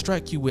bills. He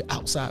distract you with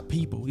outside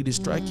people. He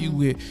distract you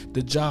with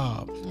the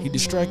job. He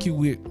distract you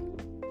with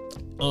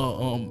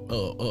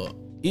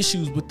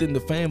issues within the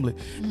family.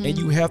 And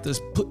you have to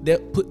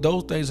put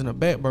those things in the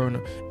back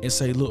burner and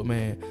say, look,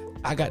 man,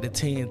 I got to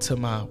tend to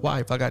my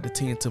wife. I got to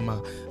tend to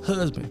my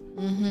husband.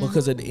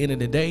 Because at the end of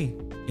the day,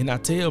 and I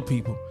tell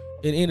people,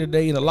 at the end of the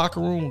day in the locker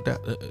room,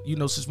 that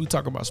since we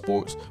talk about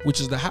sports,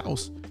 which is the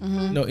house,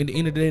 in the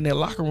end of the day in that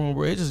locker room,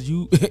 bro, it's just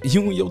you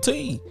and your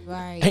team.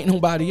 Right. Ain't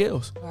nobody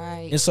else.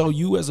 Right. And so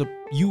you as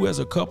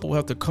a couple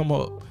have to come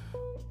up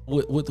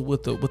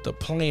with the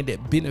plan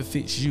that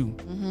benefits you.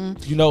 Mm-hmm.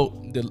 You know,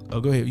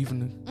 go ahead.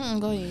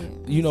 Go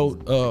ahead. You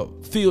know,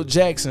 Phil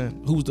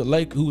Jackson, who's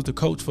the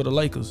coach for the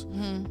Lakers.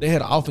 Mm-hmm. They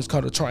had an offense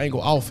called a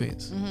triangle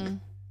offense. Mm-hmm.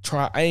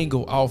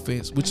 Triangle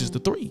offense, which is the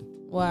 3.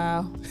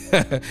 Wow.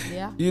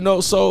 Yeah. You know,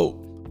 so,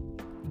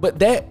 but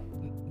that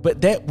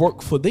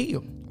worked for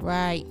them.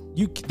 Right.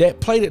 That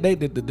play that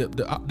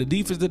the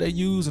defense that they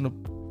use and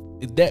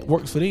that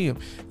works for them.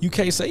 You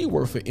can't say it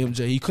worked for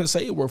MJ. You couldn't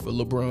say it worked for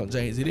LeBron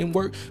James. It didn't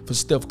work for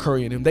Steph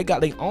Curry and them. They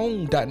got their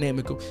own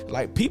dynamic.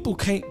 Like people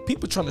trying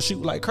to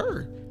shoot like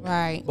Curry.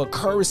 Right. But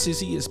Curry, since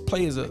he is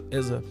play as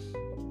a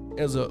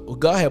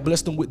God had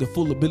blessed him with the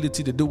full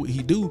ability to do what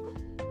he do.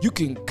 You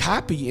can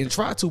copy and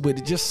try to, but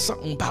it's just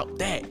something about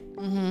that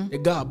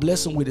that God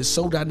bless him with is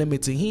so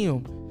dynamic to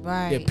him.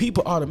 Right. That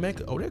people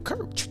automatically, that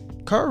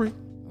Curry.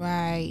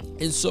 Right.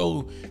 And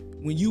so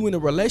when you in a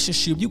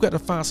relationship, you got to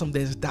find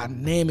something that's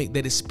dynamic,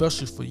 that is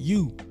special for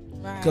you.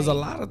 Right. Because a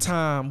lot of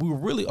time we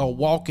really are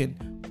walking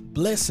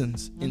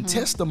blessings and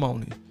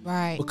testimony.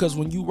 Right. Because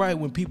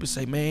when people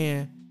say,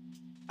 man,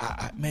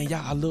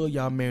 I love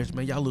y'all marriage,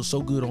 man. Y'all look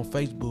so good on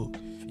Facebook.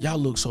 Y'all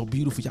look so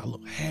beautiful. Y'all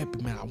look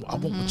happy, man. I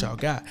want what y'all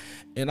got.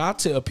 And I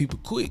tell people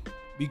quick,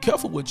 be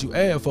careful what you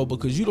ask for,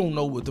 because you don't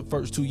know what the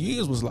first 2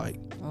 years was like.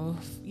 Oh,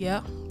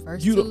 yeah.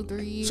 First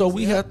 2-3 years. So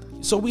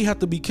we have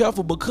to be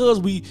careful, because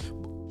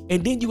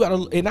and then you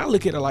gotta, and I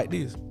look at it like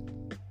this.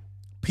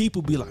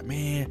 People be like,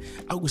 man,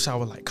 I wish I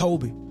was like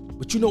Kobe.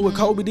 But you know what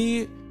Kobe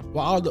did?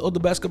 While all the other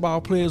basketball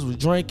players was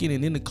drinking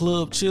and in the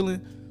club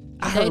chilling,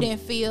 they didn't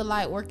feel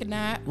like working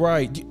out.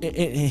 Right.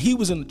 And he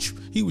was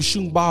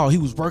shooting ball. He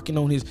was working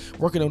on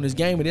his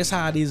game, and that's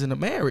how it is in a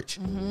marriage.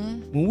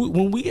 Mm-hmm.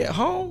 When we at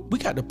home, we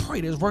got to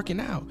pray. That's working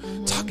out.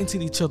 Mm-hmm. Talking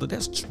to each other,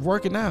 that's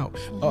working out.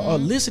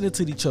 Listening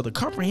to each other,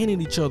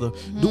 comprehending each other,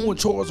 doing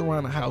chores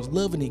around the house,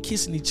 loving and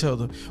kissing each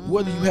other.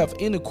 Whether you have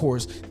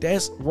intercourse,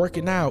 that's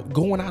working out.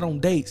 Going out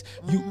on dates,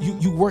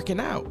 you working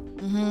out.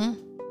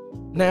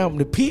 Now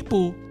the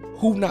people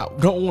who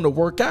don't want to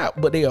work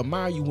out, but they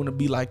admire you, want to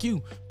be like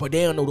you, but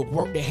they don't know the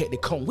work that had to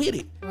come with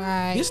it.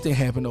 Right. This didn't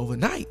happen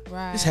overnight.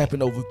 Right. This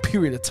happened over a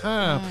period of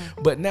time.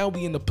 But now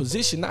we in a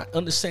position, not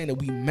understanding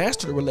that we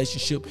master the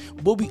relationship,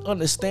 but we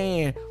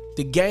understand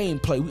the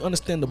gameplay. We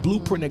understand the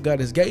blueprint that God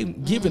has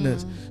given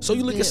us. So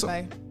you look at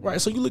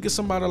So you look at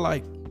somebody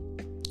like,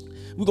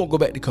 we're gonna go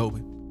back to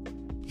Kobe.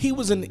 He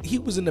was in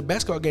the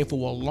basketball game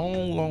for a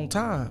long, long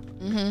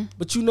time.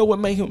 But you know what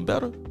made him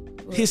better?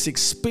 What? His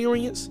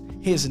experience,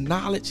 his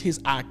knowledge, his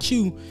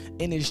IQ,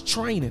 and his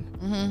training.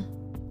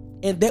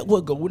 And that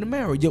would go with the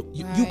marriage.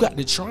 You got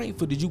to train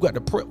for this. You got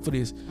to prep for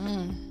this.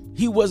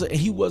 He wasn't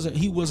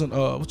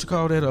what you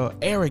call that,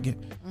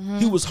 arrogant.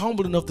 He was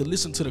humble enough to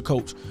listen to the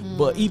coach,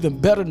 but even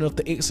better enough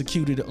to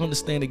execute it, to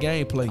understand the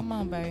gameplay. Come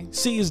on, babe.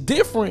 See, it's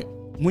different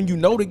when you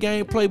know the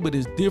gameplay, but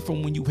it's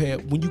different when you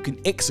can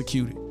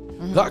execute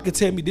it. God can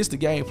tell me this the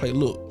gameplay.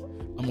 Look,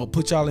 I'm gonna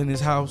put y'all in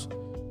this house.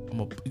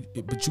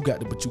 But you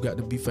got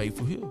to be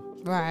faithful here.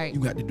 Right.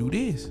 You got to do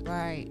this.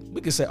 Right. We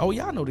can say, oh,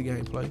 y'all know the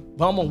gameplay,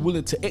 but I'm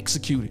unwilling to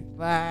execute it.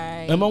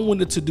 Right. I'm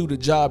unwilling to do the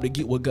job to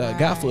get what God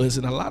got for us.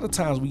 And a lot of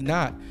times we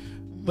not.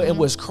 But and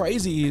what's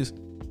crazy is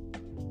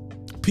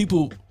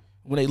people,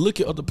 when they look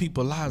at other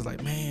people's lives,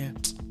 like, man,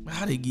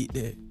 how they get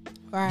that?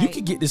 Right. You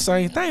can get the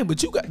same thing,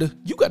 but you got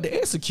to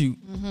execute.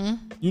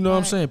 You know what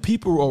I'm saying?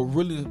 People are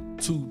really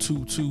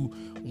to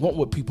want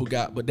what people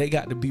got, but they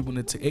got to be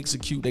willing to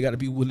execute. They got to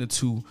be willing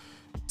to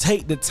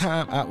take the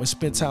time out and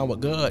spend time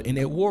with God in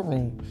that war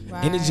room.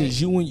 Right. And it's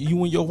just you and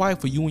your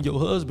wife, or you and your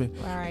husband.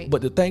 Right.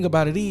 But the thing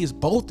about it is,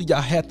 both of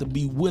y'all have to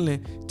be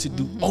willing to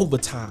do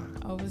overtime.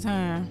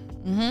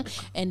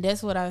 And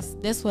that's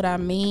what I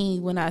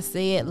mean when I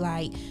said,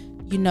 like,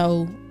 you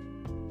know,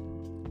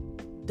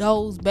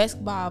 those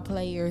basketball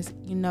players,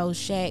 you know,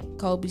 Shaq,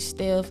 Kobe,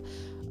 Steph,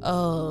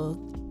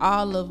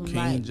 all of them, King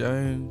like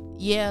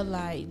James. Yeah,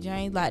 like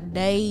James, like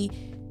they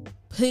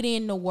put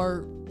in the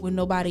work when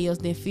nobody else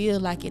didn't feel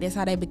like it. That's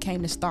how they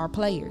became the star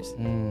players.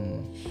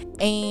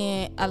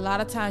 And a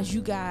lot of times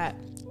you got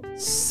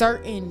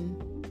certain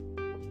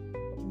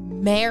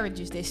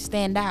marriages that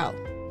stand out.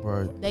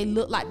 Right. They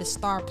look like the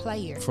star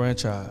player.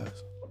 Franchise.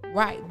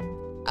 Right.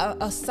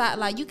 Aside,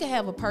 like, you can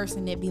have a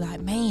person that be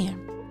like,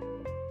 man,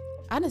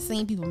 I done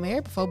seen people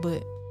married before,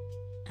 but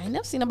I ain't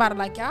never seen nobody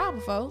like y'all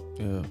before.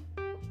 Yeah.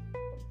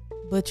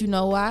 But you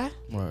know why?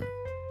 Right.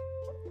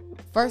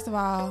 First of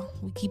all,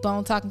 we keep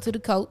on talking to the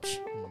coach.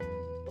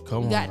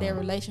 We got that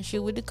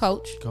relationship with the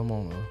coach. Come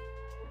on, man.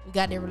 We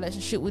got that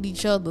relationship with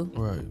each other.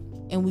 Right.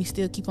 And we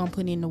still keep on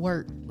putting in the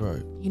work.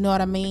 Right. You know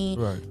what I mean?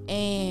 Right.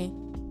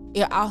 And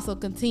it also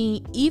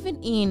continue, even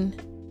in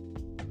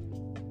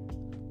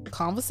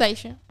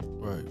conversation.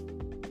 Right.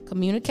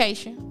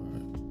 Communication.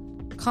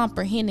 Right.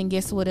 Comprehending,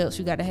 guess what else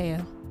you got to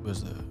have?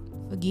 What's that?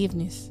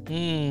 Forgiveness.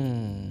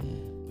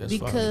 That's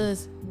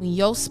because when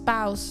your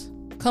spouse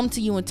come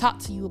to you and talk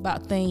to you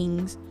about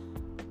things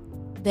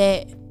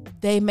that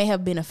they may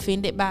have been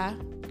offended by,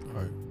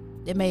 right,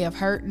 that may have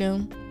hurt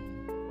them,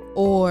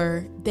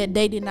 or that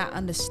they did not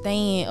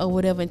understand or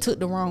whatever and took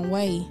the wrong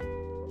way,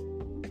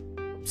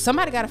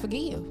 somebody got to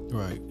forgive.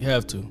 Right. You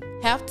have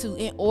to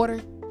In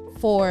order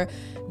for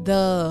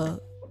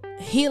the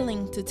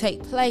healing to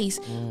take place,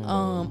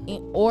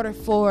 in order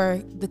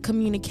for the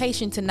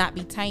communication to not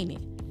be tainted.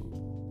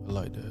 I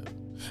like that.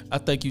 I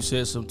think you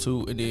said something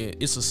too, and then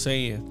it's a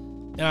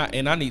saying,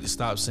 and I need to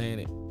stop saying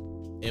it.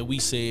 And we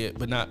say it,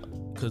 but not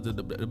because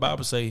the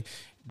Bible say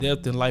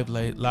death and life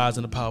lies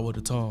in the power of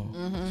the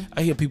tongue.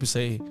 I hear people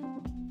say,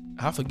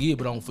 I forgive,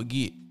 but I don't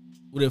forget.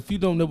 Well, if you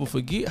don't never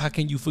forget, how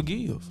can you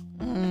forgive?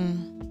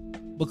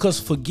 Because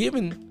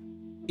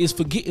forgiving is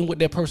forgetting what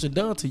that person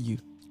done to you.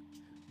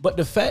 But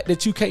the fact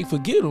that you can't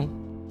forget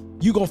them,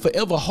 you're going to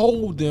forever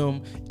hold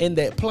them in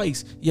that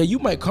place. Yeah, you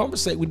might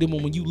conversate with them,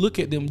 and when you look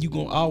at them, you're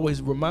going to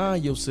always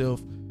remind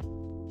yourself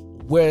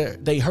where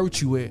they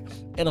hurt you at.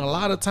 And a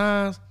lot of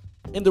times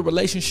in the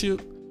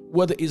relationship,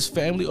 whether it's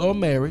family or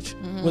marriage,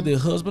 whether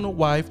it's husband or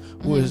wife,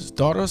 whether it's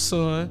daughter or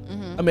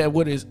son, I mean,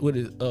 whether it's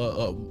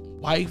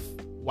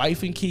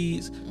wife and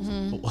kids,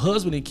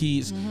 husband and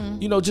kids,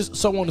 you know, just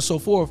so on and so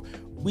forth.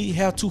 We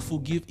have to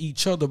forgive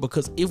each other,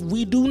 because if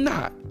we do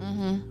not,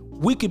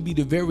 we can be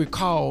the very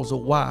cause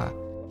of why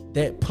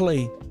that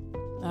play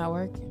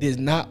does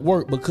not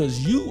work,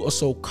 because you are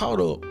so caught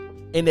up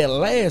in that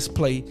last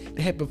play that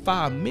happened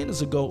 5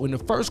 minutes ago in the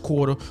first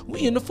quarter.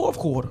 We in the fourth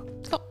quarter.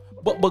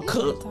 But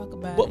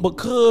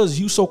because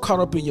you so caught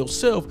up in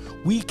yourself,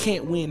 we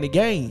can't win the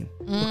game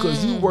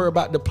because you worry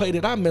about the play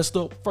that I messed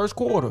up first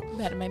quarter. You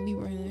better make me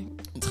run.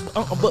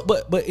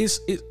 But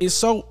it's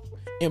so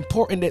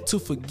important that to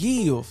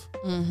forgive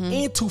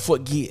and to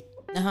forget.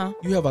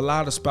 You have a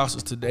lot of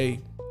spouses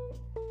today.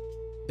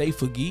 They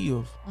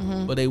forgive,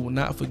 but they will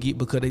not forget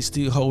because they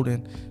still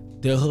holding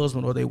their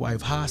husband or their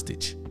wife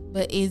hostage.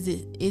 But is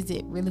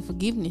it really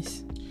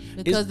forgiveness?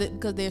 Because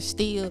they're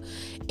still,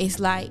 it's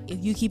like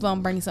if you keep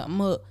on bringing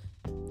something up,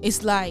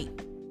 it's like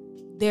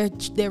they're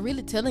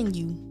really telling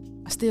you,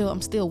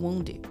 I'm still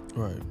wounded.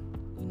 Right.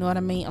 You know what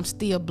I mean? I'm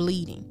still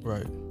bleeding.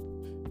 Right.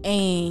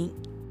 And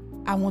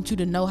I want you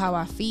to know how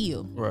I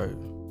feel. Right.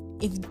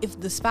 If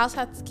the spouse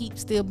has to keep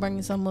still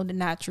bringing something up, they're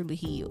not truly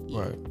healed.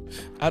 Right.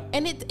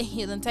 And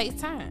healing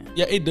takes time.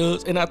 Yeah, it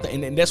does. And I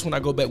think, and that's when I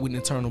go back with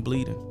internal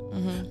bleeding.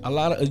 A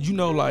lot of, you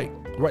know, like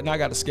right now I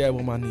got a scab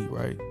on my knee,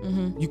 right?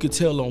 You can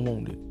tell I'm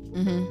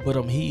wounded, but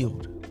I'm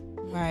healed.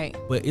 Right.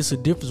 But it's a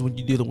difference when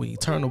you're dealing with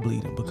internal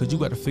bleeding, because you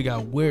got to figure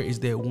out where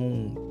is that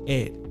wound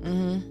at.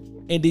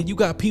 And then you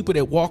got people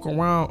that walk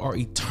around are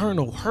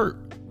eternal hurt.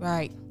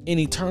 Right. And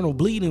eternal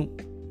bleeding,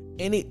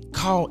 and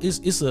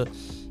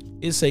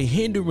it's a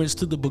hindrance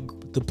to the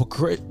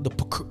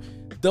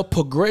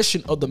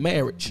progression of the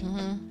marriage.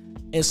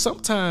 And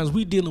sometimes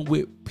we dealing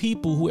with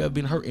people who have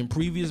been hurt in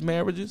previous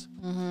marriages,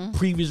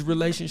 previous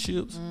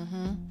relationships,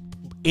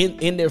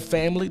 in their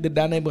family, the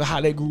dynamic of how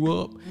they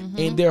grew up,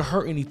 and they're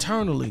hurting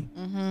eternally.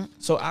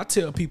 So I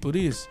tell people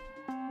this: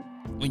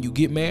 when you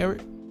get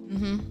married,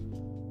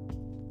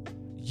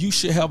 you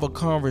should have a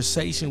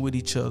conversation with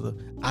each other.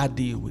 I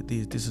deal with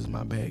this. This is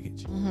my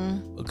baggage.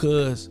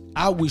 Because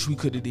I wish we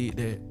could have did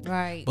that.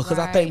 Right. Because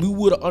I think we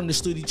would have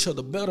understood each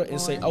other better and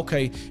say,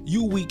 okay,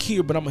 you weak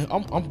here, but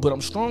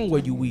I'm strong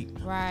where you weak.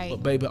 Right.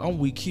 But baby, I'm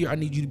weak here. I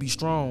need you to be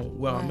strong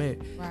where I'm at.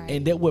 Right.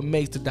 And that what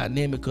makes the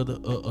dynamic of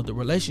the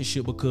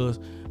relationship, because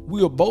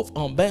we are both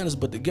unbalanced,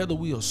 but together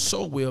we are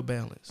so well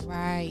balanced.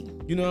 Right.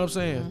 You know what I'm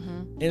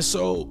saying? And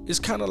so it's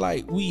kind of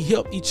like we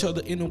help each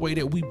other in a way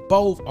that we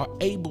both are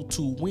able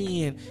to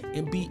win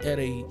and be at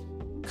a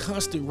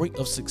constant rate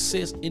of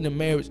success in the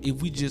marriage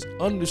if we just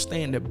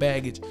understand the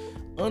baggage,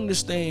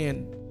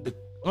 understand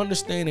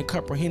and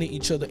comprehending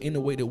each other in a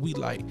way that we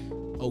like,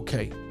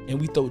 okay, and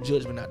we throw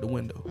judgment out the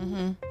window.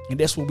 And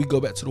that's when we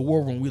go back to the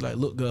war room. We like,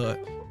 look, God,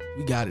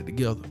 we got it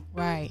together.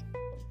 Right.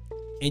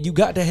 And you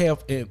got to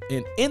have,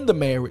 and in the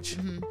marriage,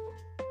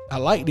 I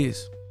like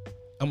this.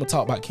 I'm gonna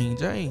talk about King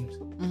James.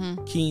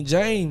 King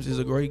James is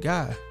a great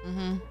guy,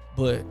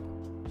 but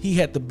he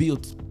had to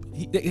build.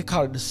 They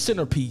call it the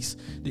centerpiece.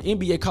 The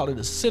NBA call it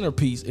the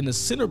centerpiece, and the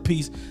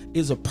centerpiece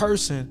is a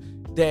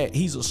person that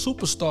he's a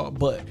superstar,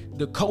 but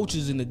the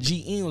coaches and the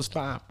GMs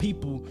find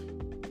people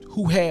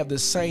who have the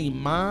same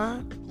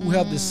mind, who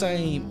have the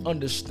same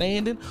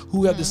understanding,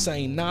 who have the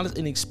same knowledge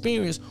and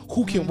experience,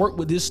 who can work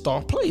with this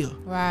star player.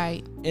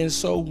 Right. And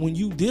so when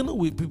you dealing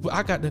with people,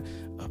 I got to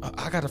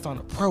find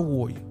a prayer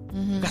warrior.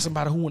 I got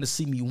somebody who want to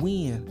see me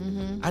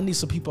win. I need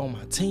some people on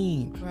my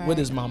team, whether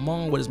it's my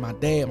mom, whether it's my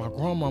dad, my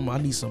grandmama.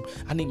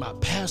 I need my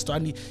pastor.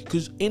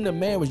 Because in the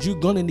marriage, you're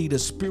gonna need a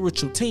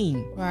spiritual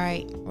team.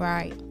 Right.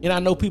 And I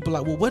know people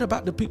like, well, what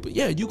about the people?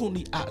 Yeah, you're gonna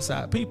need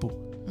outside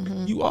people.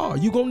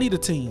 You're gonna need a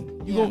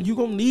team. You're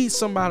gonna need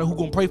somebody who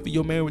gonna pray for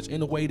your marriage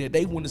in a way that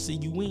they want to see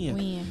you win.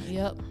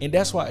 Yep. And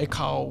that's why it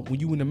called,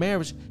 when you in the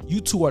marriage, you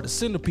two are the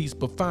centerpiece,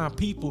 but find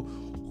people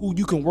who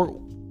you can work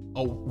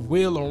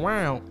well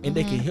around, and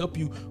they can help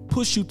you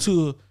push you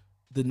to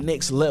the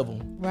next level.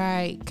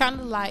 Right. Kind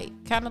of like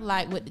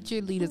what the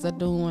cheerleaders are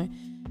doing.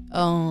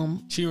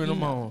 Cheering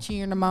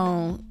them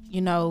on,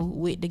 you know,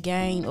 with the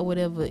game or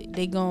whatever.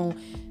 They gon'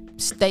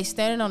 they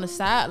standing on the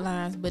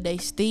sidelines, but they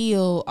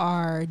still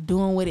are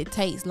doing what it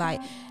takes.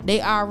 Like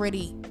they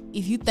already,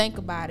 if you think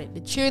about it,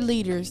 the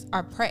cheerleaders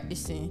are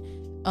practicing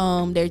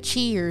their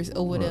cheers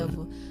or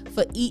whatever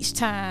for each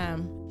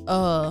time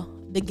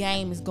the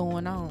game is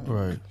going on.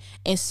 Right.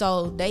 And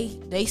so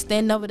they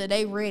stand over there,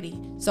 they ready.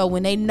 So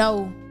when they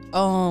know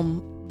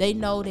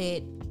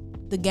that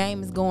the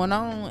game is going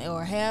on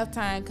or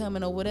halftime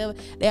coming or whatever,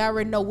 they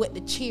already know what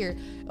to cheer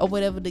or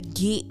whatever to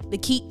keep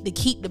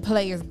the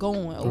players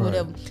going or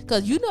whatever.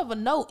 Because you never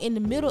know, in the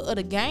middle of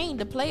the game,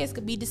 the players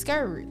could be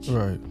discouraged.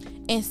 Right.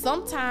 And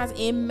sometimes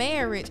in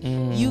marriage,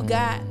 you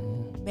got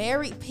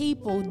married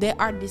people that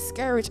are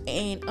discouraged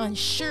and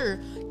unsure,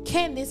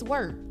 can this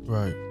work?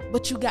 Right.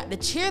 But you got the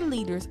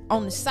cheerleaders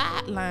on the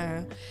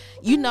sideline.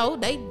 You know,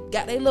 they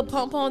got their little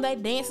pump on, they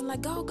dancing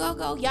like, go, go,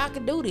 go, y'all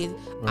can do this.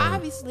 Right.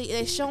 Obviously,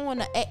 they're showing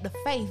the act of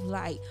faith,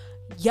 like,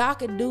 y'all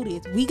can do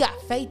this. We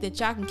got faith that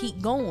y'all can keep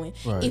going.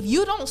 Right. If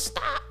you don't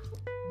stop,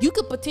 you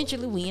could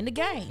potentially win the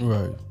game.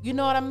 Right. You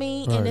know what I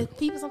mean? Right.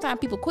 And sometimes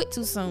people quit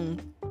too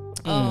soon.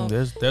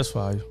 That's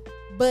fine.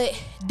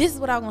 But this is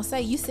what I was gonna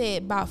say. You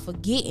said about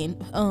forgiving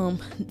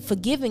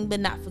but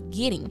not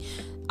forgetting.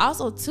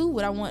 Also, too,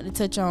 what I wanted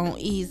to touch on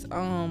is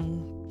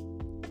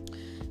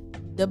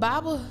the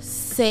Bible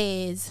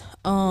says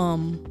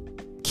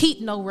keep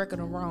no record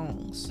of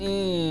wrongs.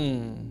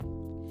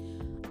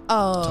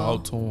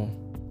 Talk to him.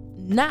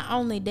 Not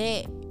only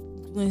that,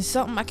 when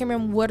something, I can't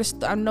remember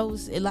what I know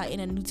it's like in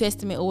the New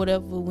Testament or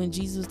whatever, when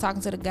Jesus was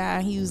talking to the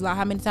guy, he was like,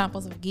 how many times am I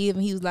supposed to forgive?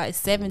 And he was like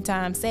 7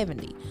 times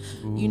 70.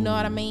 Ooh. You know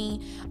what I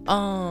mean?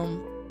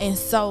 And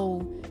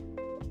so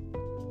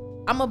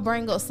I'm gonna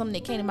bring up something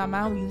that came to my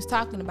mind when you was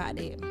talking about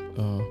that.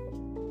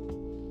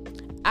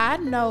 I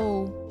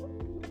know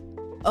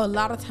a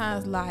lot of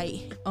times,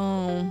 like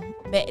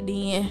back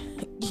then,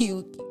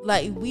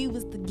 we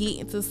was to get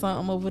into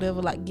something or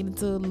whatever, like get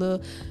into a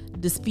little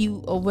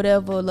dispute or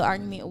whatever, a little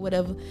argument or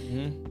whatever.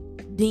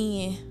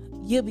 Then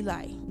you'll be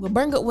like, well,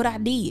 bring up what I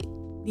did,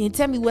 then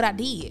tell me what I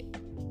did,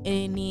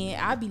 and then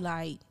I'll be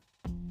like,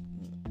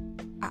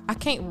 I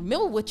can't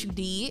remember what you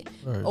did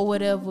or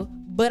whatever,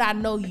 but I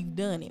know you've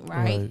done it,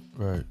 right?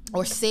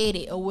 Or said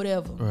it or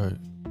whatever. Right.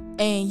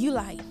 And you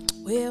like,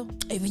 well,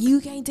 if you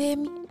can't tell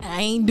me,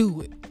 I ain't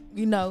do it.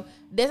 You know,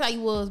 that's how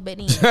you was back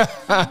then.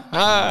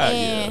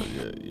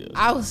 And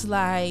I was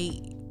like,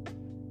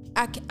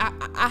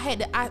 I had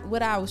to,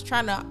 what I was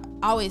trying to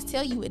always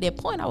tell you at that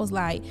point, I was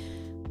like,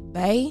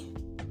 babe,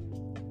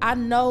 I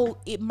know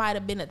it might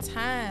have been a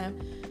time,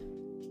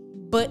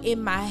 but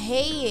in my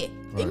head,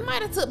 it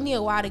might have took me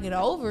a while to get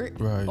over it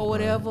or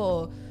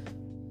whatever.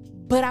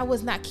 But I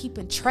was not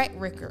keeping track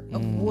record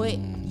of what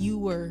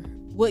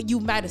you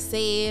might have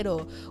said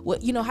or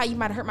what, you know, how you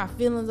might have hurt my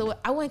feelings or what.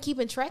 I wasn't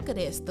keeping track of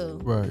that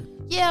stuff. Right.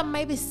 Yeah,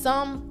 maybe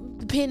some,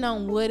 depending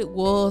on what it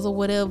was or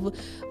whatever.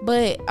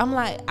 But I'm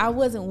like, I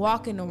wasn't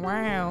walking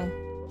around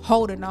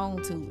holding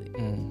on to it.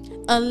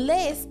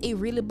 Unless it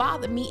really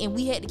bothered me and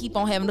we had to keep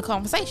on having the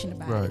conversation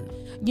about it.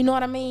 You know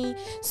what I mean?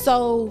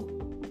 So,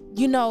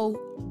 you know,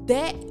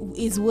 that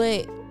is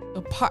what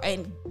a part,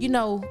 and you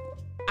know,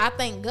 I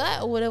thank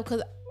God or whatever,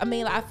 because I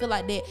mean, like, I feel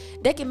like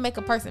that can make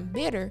a person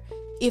bitter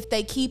if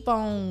they keep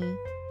on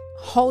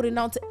holding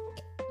on to.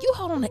 You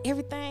hold on to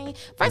everything.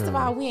 First of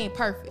all, we ain't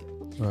perfect.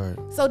 Right.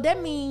 So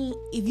that means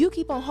if you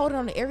keep on holding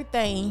on to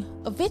everything,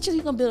 eventually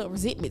you're gonna build up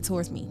resentment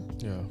towards me.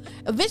 Yeah.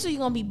 Eventually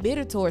you're gonna be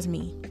bitter towards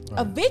me.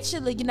 Right.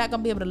 Eventually you're not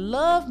gonna be able to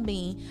love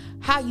me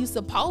how you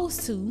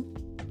supposed to.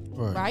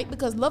 Right?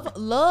 Because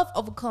love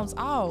overcomes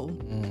all.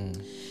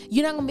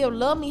 You're not gonna be able to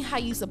love me how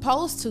you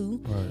supposed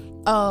to.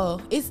 Right.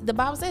 It's the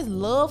Bible says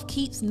love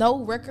keeps no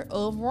record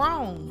of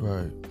wrong.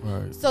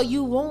 Right. So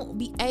you won't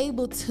be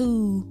able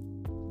to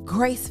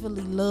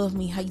gracefully love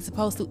me how you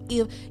supposed to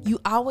if you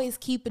always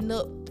keeping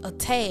up a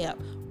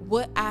tab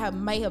what I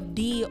may have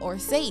did or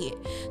said.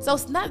 So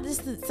it's not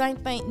just the same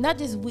thing, not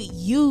just with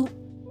you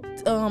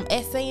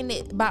as saying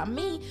it about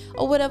me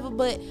or whatever,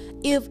 but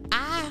if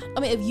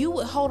if you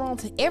would hold on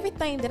to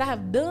everything that I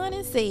have done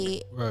and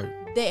said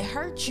that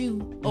hurt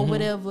you or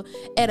whatever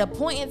at a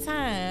point in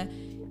time,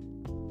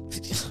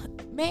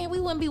 man, we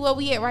wouldn't be where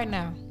we at right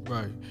now.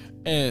 Right.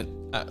 And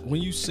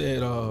when you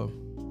said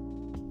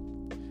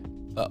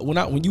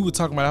when you were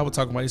talking about, I was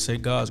talking about, you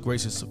said God's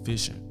grace is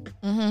sufficient.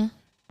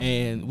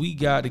 And we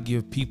got to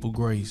give people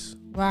grace.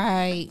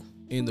 Right.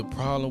 And the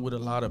problem with a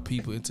lot of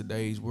people in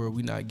today's world,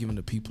 we're not giving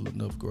the people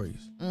enough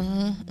grace.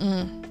 And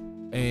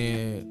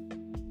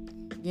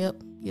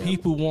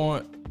people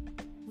want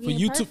for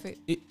you to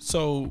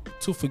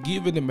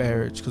forgive in the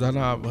marriage, because I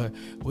know I'm like,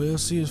 well,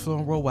 Cereous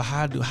Flo Ro, well,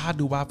 how do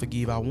I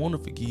forgive? I want to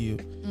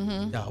forgive.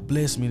 Y'all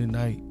bless me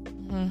tonight.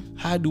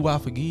 How do I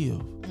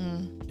forgive?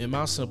 And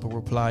my simple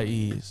reply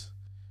is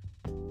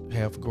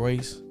have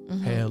grace,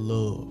 have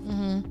love,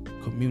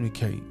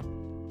 communicate,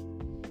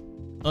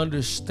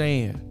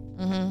 understand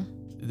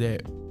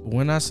that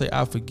when I say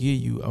I forgive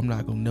you, I'm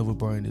not gonna never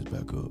bring this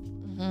back up.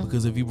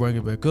 Because if you bring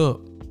it back up,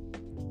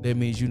 that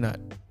means you're not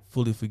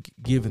fully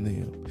forgiving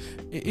them.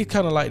 It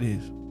kind of like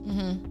this.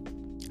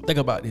 Think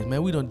about this,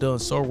 man. We done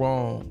so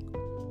wrong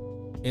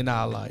in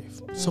our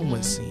life, so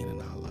much sin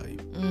in our life,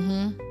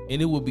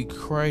 and it would be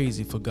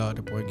crazy for God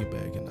to bring it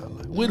back in our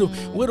life.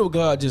 What if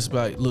God just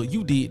like, look,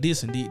 you did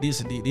this and did this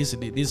and did this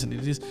and did this and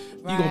did this?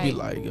 You're gonna be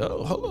like,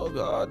 oh, hello,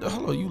 God,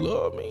 hello, you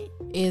love me.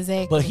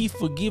 Exactly. But he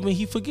forgive and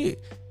he forget.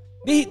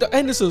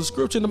 And this is a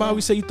scripture in the Bible.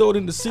 We say he throw it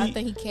in the sea. I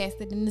think he cast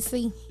it in the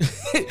sea.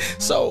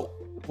 So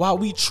while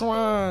we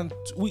trying,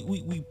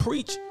 we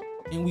preach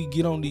and we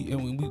get on the,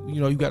 and we,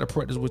 you got to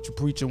practice what you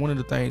preach. And one of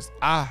the things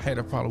I had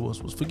a problem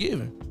was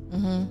forgiving.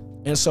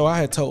 And so I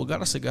had told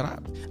God, I said,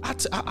 God,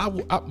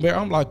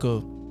 I'm like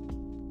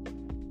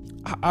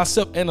I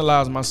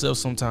self-analyze myself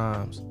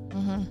sometimes.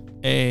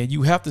 And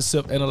you have to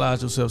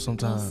self-analyze yourself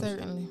sometimes. Oh,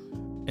 certainly.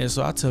 And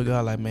so I tell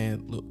God, like,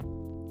 man, look,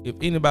 if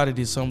anybody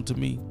did something to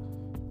me,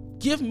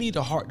 give me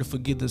the heart to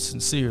forgive them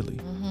sincerely.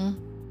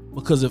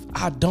 Because if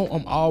I don't,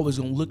 I'm always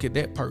going to look at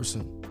that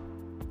person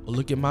or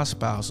look at my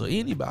spouse or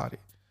anybody.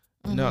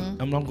 Now,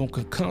 I'm not going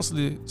to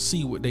constantly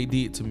see what they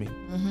did to me.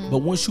 But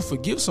once you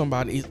forgive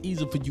somebody, it's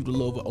easy for you to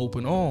love with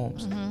open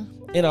arms.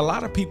 And a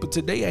lot of people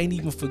today ain't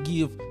even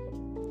forgive.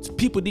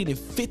 People did it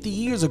 50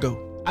 years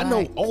ago. I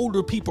know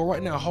older people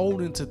right now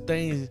holding to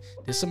things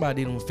that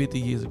somebody did 50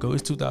 years ago.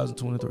 It's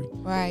 2023.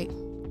 Right.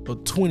 Or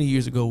 20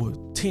 years ago,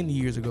 or 10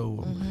 years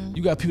ago.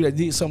 You got people that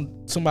did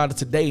somebody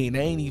today and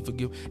they ain't even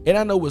forgive. And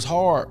I know it's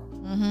hard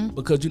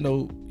because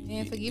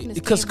forgiveness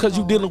because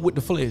you're dealing with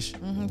the flesh.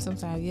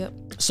 Sometimes, yep.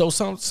 So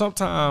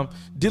sometimes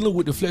dealing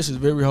with the flesh is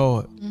very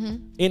hard.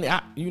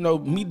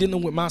 And me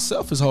dealing with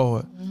myself is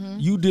hard.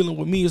 You dealing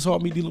with me is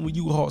hard. Me dealing with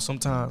you is hard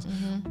sometimes.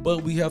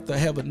 But we have to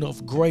have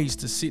enough grace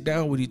to sit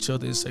down with each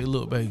other and say,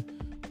 look, babe,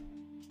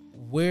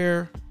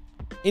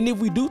 and if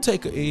we do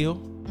take a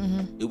L,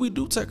 if we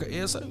do take a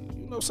L,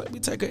 say we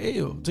take a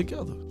L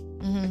together.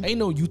 Ain't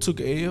no you took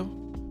a L.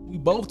 We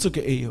both took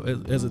a L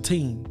as a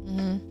team.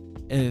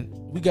 And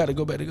we got to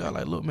go back to God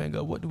like, look, man,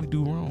 God, what do we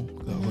do wrong?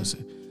 God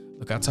said,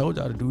 look, I told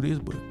y'all to do this,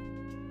 but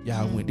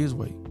y'all went this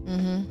way.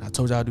 I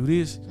told y'all to do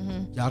this.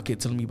 Y'all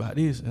kept telling me about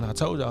this, and I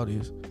told y'all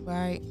this.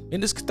 Right.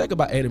 And just think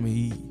about Adam and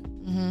Eve.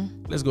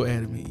 Let's go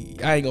Adam and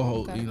Eve. I ain't gonna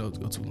hold,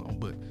 go too long.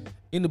 But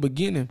in the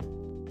beginning,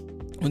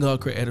 when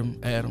God created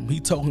Adam, he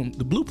told him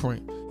the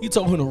blueprint. He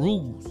told him the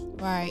rules.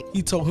 Right.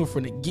 He told him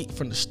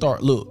from the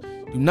start, look,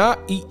 do not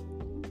eat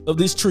of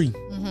this tree.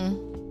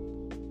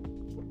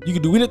 You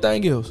can do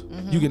anything else.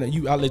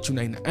 I'll let you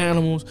name the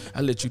animals.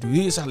 I'll let you do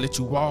this. I'll let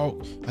you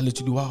walk. I'll let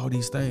you do all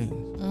these things.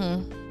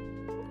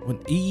 When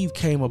Eve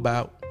came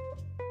about,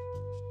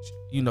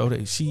 she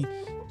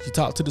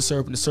talked to the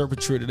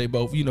serpent tricked her. They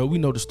both, we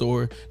know the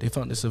story. They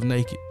found themselves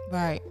naked.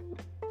 Right.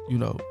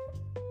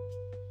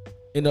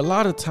 And a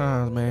lot of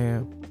times,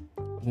 man,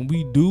 when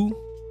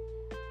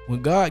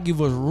God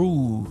give us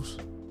rules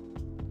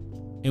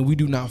and we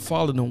do not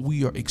follow them,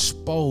 we are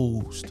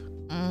exposed.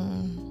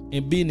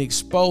 And being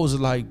exposed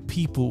is like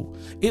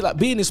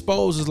being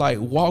exposed is like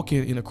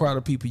walking in a crowd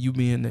of people, you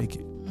being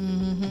naked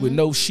with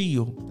no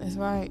shield. That's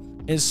right.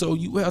 And so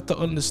you have to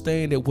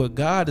understand that what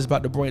God is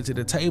about to bring to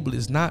the table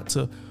is not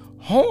to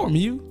harm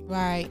you,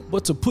 right,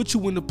 but to put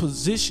you in a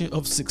position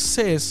of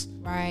success,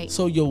 right,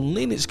 so your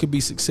lineage could be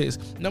success.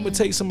 And I'm gonna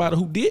tell you somebody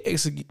who did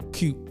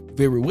execute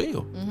very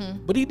well,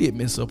 but he did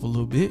mess up a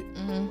little bit.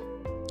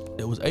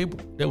 That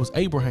was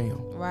Abraham,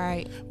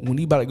 right, when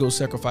he about to go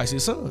sacrifice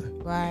his son,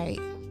 right.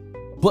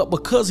 But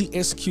because he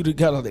executed,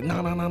 God was like,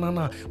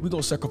 no, we're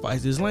going to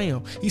sacrifice this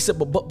lamb. He said,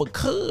 but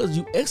because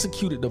you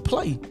executed the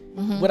play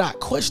without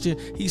question,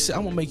 he said,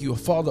 I'm going to make you a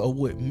father of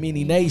what?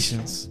 Many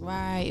nations.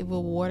 Right. It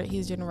will reward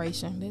his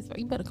generation. That's right.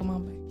 You better come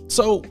on, baby.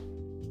 So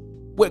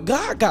what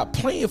God got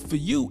planned for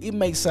you, it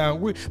may sound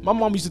weird. My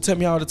mom used to tell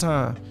me all the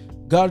time,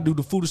 God do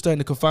the foolish thing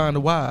to confine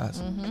the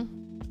wise.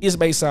 It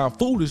may sound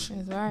foolish,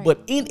 that's right,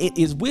 but in it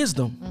is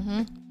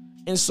wisdom.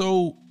 And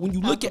so when you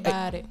look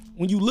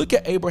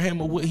at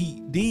Abraham and what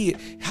he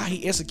did, how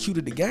he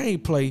executed the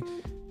gameplay,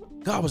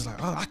 God was like,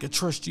 oh, I can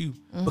trust you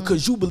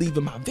because you believe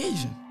in my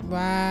vision.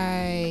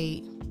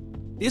 Right.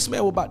 This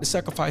man was about to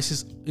sacrifice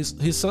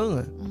his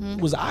son.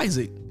 It was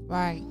Isaac.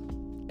 Right.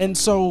 And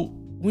so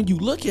when you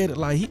look at it,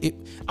 like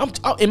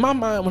in my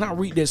mind, when I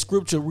read that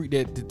scripture, read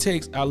that the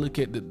text, I look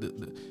at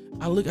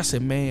I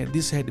said, man,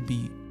 this had to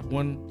be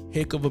one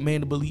heck of a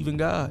man to believe in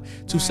God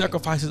to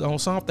sacrifice his own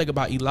son. I'm thinking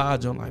about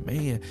Elijah. I'm like,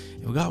 man,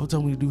 if God would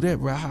tell me to do that,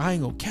 bro, I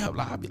ain't gonna cap.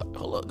 Like, I'd be like,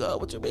 hold up, God,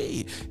 what you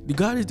mean? The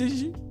God is this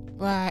shit?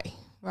 Right.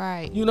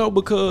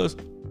 Because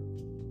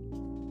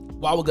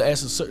why would God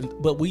ask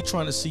but we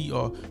trying to see,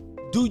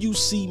 do you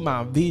see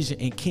my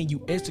vision and can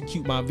you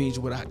execute my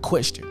vision without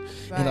question?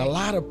 Right. And a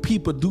lot of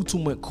people do too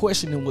much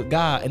questioning with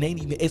God and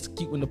ain't even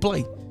executing the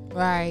play.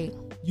 Right.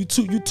 You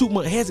too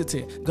much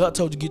hesitant. God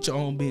told you get your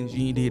own business.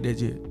 You ain't did that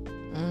yet.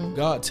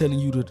 God telling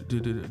you to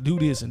do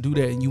this and do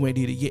that, and you ain't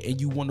did it yet, and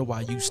you wonder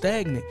why you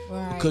stagnant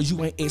because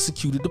you ain't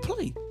executed the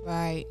play.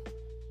 Right.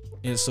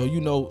 And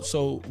so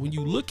so when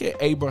you look at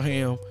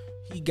Abraham,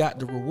 he got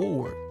the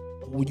reward.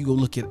 But when you go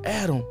look at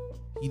Adam,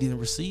 he didn't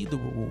receive the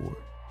reward.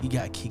 He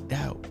got kicked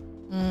out.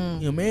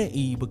 Him and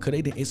Eve, because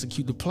they didn't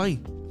execute the play.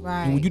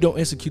 Right. And when you don't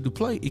execute the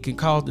play, it can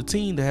cause the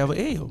team to have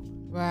an L.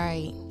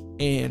 Right.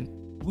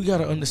 And we got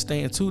to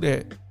understand too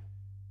that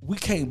we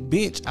can't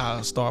bench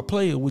our star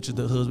player, which is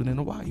the husband and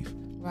the wife,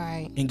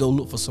 right, and go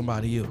look for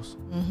somebody else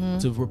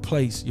to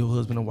replace your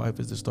husband and wife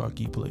as the star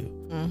key player.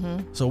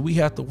 So we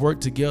have to work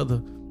together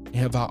and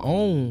have our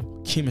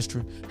own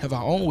chemistry, have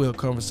our own way of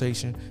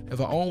conversation,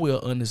 have our own way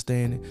of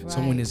understanding. Right. So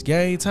when it's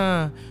game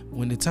time,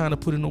 when it's time to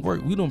put in the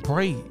work, we don't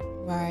pray.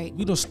 Right.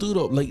 We don't stood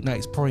up late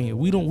nights praying.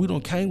 We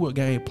don't came with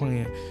game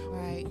plan.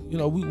 Right. You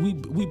know,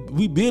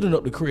 we building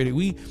up the credit.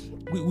 We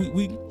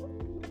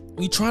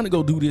trying to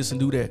go do this and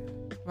do that.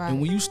 Right.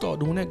 And when you start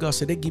doing that, God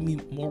said they give me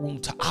more room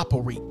to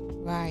operate.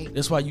 Right.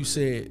 That's why you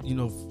said, you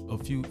know, a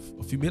few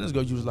minutes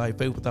ago, you was like,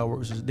 faith without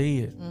works is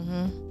dead.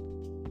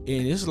 And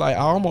it's like,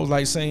 I almost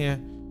like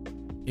saying,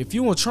 if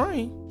you want to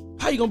train,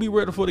 how you gonna be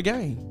ready for the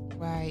game?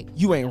 Right.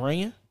 You ain't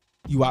ran.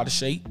 You out of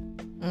shape.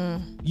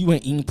 You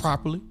ain't eating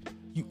properly.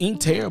 You eating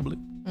terribly.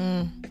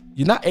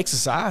 You're not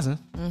exercising.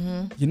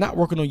 You're not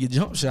working on your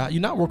jump shot.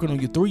 You're not working on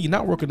your three. You're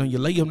not working on your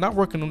layup. Not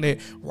working on that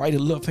right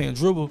and left hand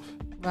dribble.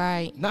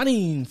 Right. Not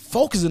even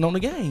focusing on the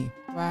game.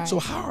 Right. So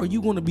how are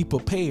you going to be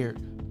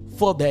prepared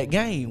for that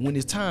game when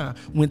it's time?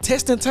 When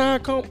testing time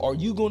comes, are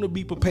you going to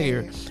be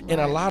prepared? Right. And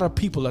a lot of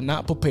people are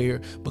not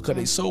prepared because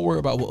they so worried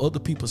about what other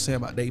people say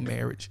about their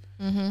marriage.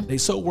 They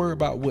so worried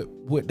about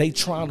what they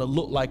trying to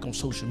look like on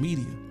social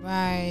media.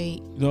 Right.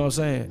 You know what I'm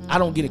saying? I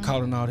don't get it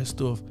caught in all that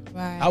stuff.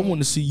 Right. I want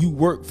to see you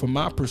work from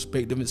my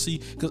perspective and see,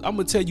 because I'm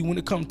going to tell you, when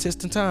it comes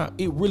testing time,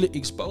 it really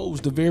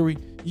exposed the very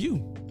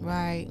you.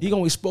 Right. You're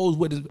going to expose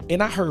what is.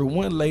 And I heard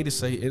one lady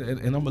say, and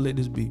I'm going to let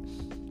this be.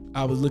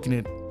 I was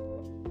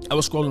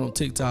scrolling on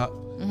TikTok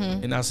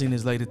and I seen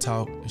this lady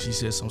talk, and she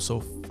said something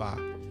so fire.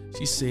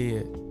 She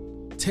said,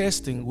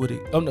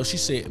 she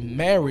said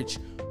marriage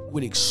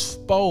would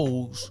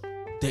expose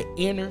the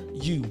inner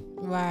you.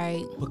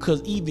 Right.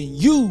 Because even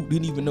you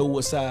didn't even know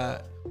what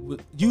side.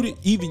 You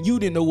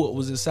didn't know what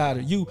was inside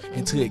of you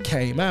until it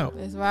came out.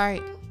 That's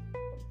right.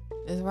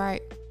 That's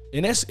right.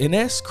 And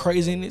that's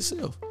crazy in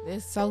itself.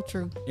 That's so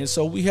true. And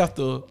so we have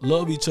to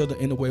love each other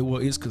in a way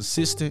where it's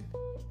consistent,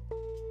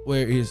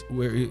 where it is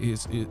with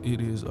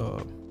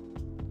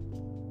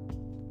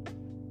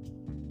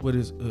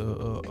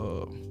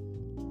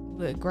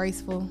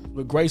graceful.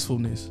 With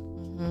gracefulness.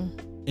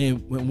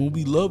 And when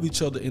we love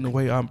each other in a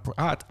way, I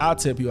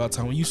tell people all the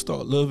time, when you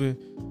start loving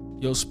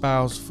your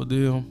spouse for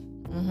them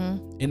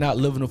and not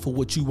loving them for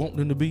what you want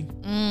them to be,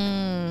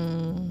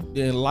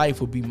 then life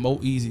will be more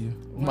easier.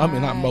 Right. I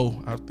mean, not more.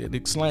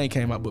 The slang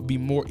came out, but be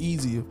more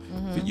easier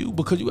for you,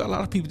 because you got a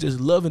lot of people just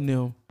loving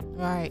them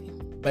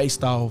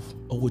based off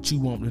of what you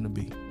want them to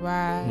be.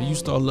 Right. When you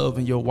start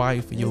loving your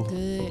wife and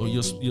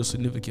your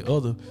significant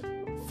other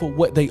for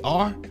what they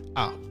are,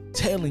 I'm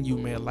telling you,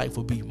 man, life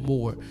will be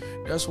more.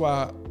 That's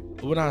why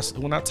when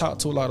I talk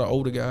to a lot of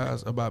older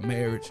guys about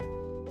marriage,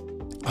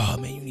 oh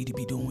man, you need to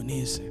be doing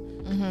this.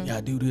 Yeah,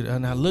 I do that.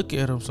 And I look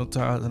at them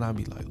sometimes and I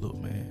be like, look,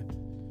 man,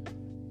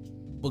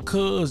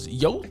 because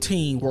your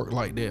team work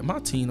like that, my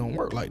team don't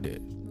work like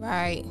that.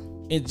 Right.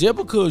 And just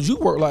because you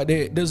work like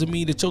that doesn't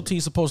mean that your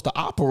team's supposed to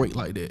operate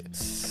like that.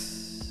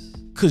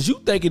 Because you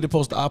think it's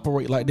supposed to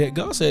operate like that.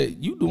 God said,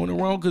 you doing it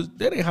wrong, because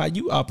that ain't how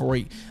you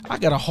operate. I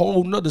got a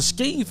whole nother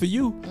scheme for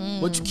you,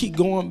 but you keep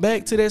going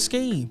back to that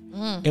scheme.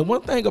 And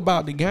one thing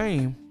about the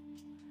game,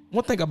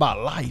 one thing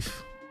about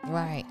life.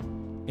 Right.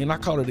 And I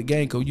call it a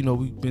game because, you know,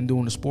 we've been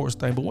doing the sports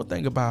thing. But one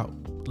thing about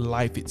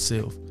life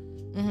itself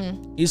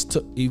is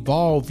to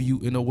evolve you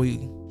in a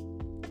way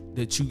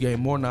that you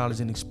gain more knowledge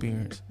and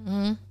experience.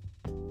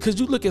 Because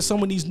you look at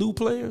some of these new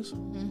players,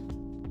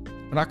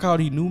 when I call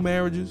these new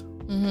marriages,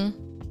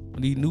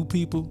 these new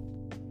people,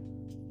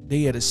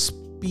 they at a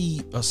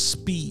speed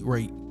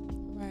rate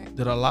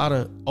that a lot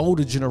of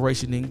older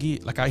generation didn't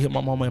get. Like I hear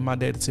my mama and my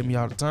dad tell me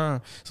all the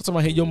time. Sometimes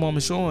I hear your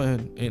mama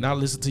showing and I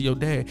listen to your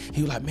dad.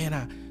 He was like,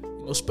 man,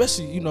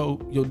 especially,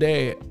 your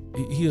dad,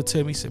 he'll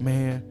tell me, he said,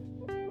 man,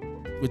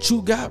 what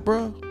you got,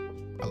 bro,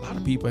 a lot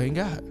of people ain't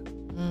got.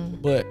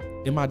 But,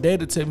 and my dad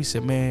would tell me, he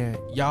said, man,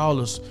 y'all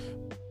is,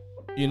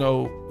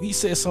 he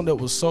said something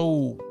that was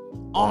so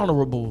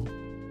honorable.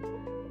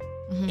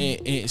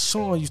 And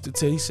Sean used to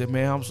tell, he said,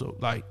 man, I'm so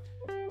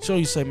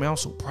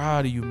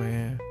proud of you,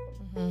 man.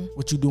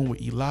 What you doing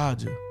with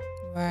Elijah.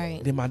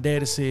 Right. Then my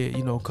daddy said,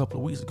 a couple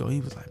of weeks ago,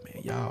 he was like,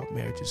 man, y'all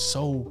marriage is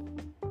so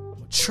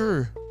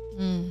mature.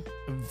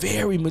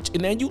 Very much.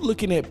 And then you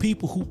looking at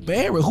people who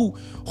married,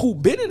 who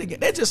been in again.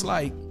 They're just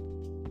like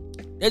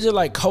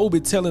Kobe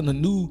telling a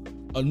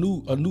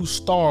new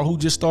star who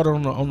just started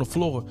on the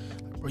floor,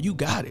 bro, you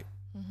got it.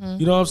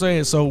 You know what I'm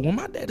saying? So when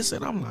my daddy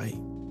said, I'm like,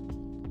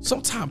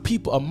 sometimes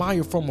people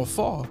admire from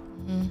afar.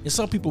 And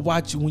some people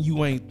watch you when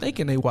you ain't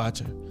thinking they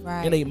watching.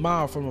 Right. And they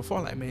admire from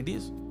afar, like,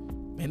 this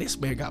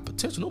man got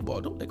potential. No boy,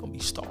 they gonna be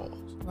stars.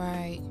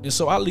 Right. And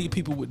so I leave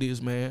people with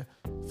this, man.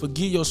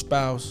 Forgive your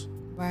spouse.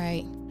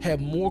 Right. Have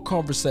more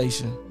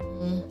conversation.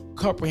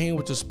 Comprehend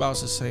what your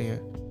spouse is saying,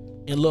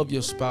 and love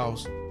your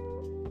spouse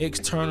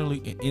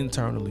externally and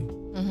internally.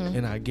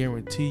 And I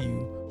guarantee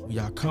you, when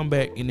y'all come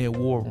back in that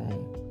war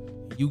room,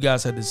 you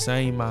guys had the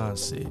same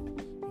mindset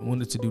and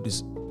wanted to do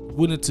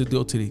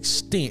to the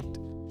extent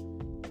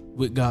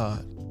with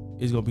God,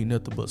 it's gonna be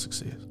nothing but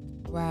success.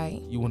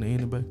 Right. You want to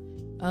end it, babe?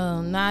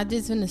 I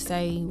just want to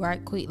say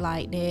right quick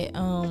like that.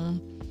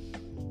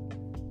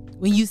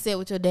 When you said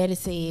what your daddy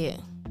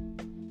said,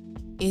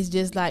 it's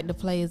just like the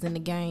players in the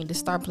game, the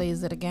star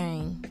players of the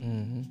game.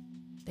 Mm-hmm.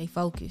 They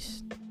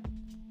focused.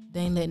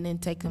 They ain't letting them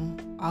take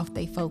them off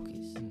they focus.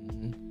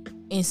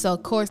 Mm-hmm. And so,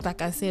 of course,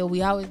 like I said,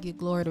 we always give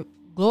glory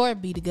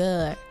be to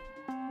God.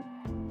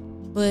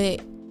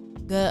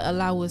 But God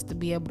allow us to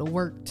be able to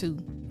work too.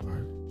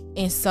 Right.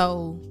 And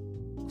so,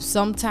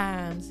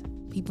 sometimes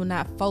people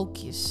not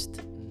focused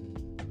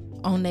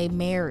on their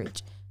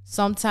marriage.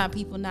 Sometimes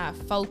people not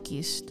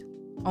focused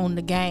on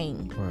the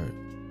game. Right.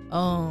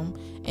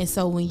 And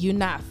so when you're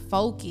not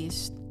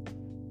focused,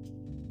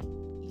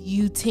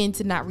 you tend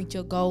to not reach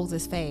your goals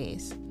as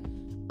fast.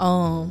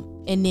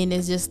 And then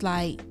it's just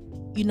like,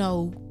 you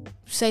know,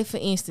 say for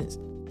instance,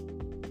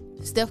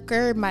 Steph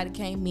Curry might have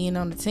came in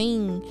on the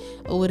team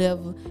or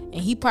whatever, and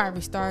he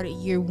probably started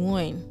year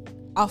one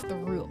off the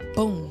rip,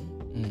 boom.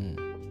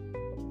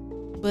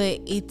 But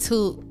it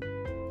took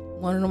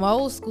one of them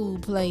old school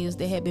players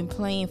that had been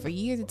playing for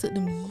years. It took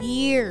them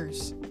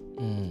years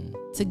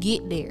to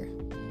get there.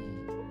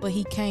 But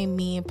he came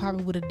in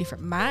probably with a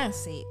different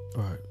mindset,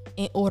 right,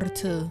 in order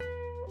to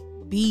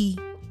be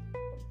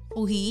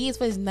who he is,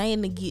 for his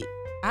name to get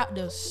out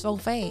there so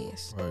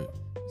fast. Right.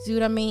 See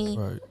what I mean?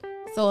 Right.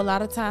 So a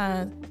lot of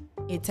times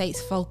it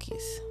takes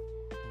focus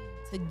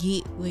to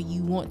get where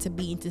you want to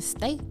be and to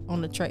stay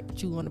on the track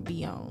that you want to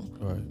be on.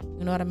 Right.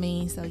 You know what I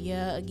mean? So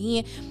yeah,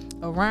 again,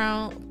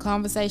 around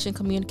conversation,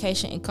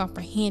 communication, and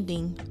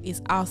comprehending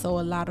is also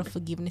a lot of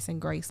forgiveness and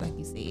grace, like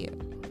you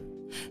said.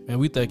 Man,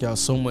 we thank y'all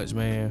so much,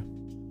 man,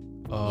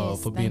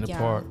 Yes, for being a thank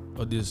part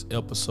of this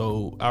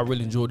episode. I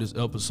really enjoyed this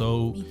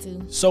episode. Me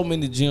too. So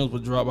many gems were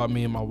dropped by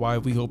me and my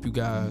wife. We hope you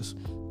guys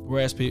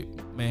grasp it.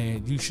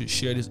 Man, you should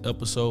share this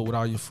episode with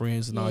all your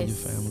friends and all your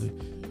family.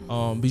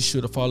 Be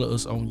sure to follow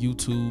us on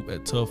YouTube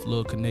at Tough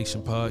Love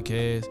Connection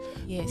Podcast.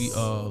 Yes. We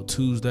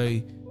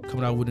Tuesday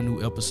coming out with a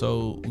new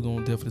episode. We're gonna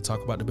definitely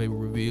talk about the baby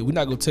reveal. We're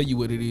not gonna tell you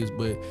what it is,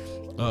 but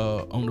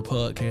on the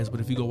podcast. But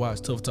if you go watch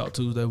Tough Talk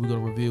Tuesday, we're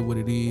gonna reveal what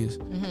it is.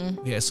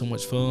 Mm-hmm. We had so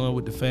much fun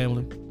with the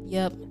family.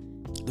 Yep.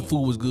 The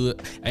food was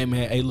good. Hey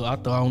man, hey look, I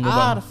don't know all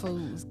about the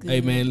food was good.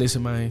 Hey man,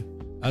 listen man,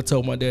 I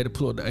told my dad to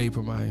pull up the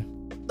apron, man.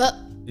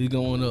 It's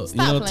going up. Stop,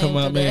 you know what I'm talking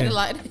about, man?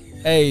 Like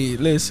hey,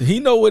 listen, he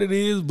know what it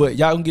is, but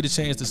y'all can get a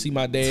chance to see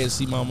my dad,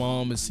 see my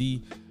mom, and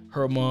see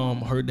her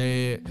mom, her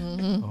dad,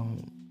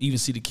 even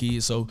see the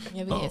kids. So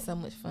yeah, we had so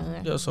much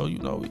fun. Yeah, so you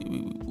know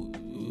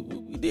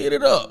we did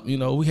it up. You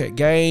know, we had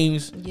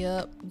games.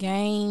 Yep,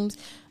 games.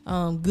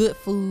 Good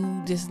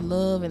food, just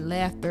love and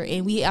laughter,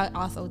 and we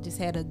also just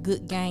had a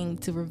good game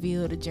to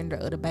reveal the gender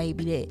of the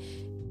baby that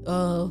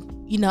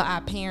you know,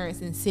 our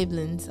parents and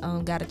siblings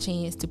got a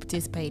chance to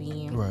participate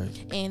in. Right.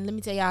 And let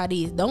me tell y'all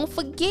this, don't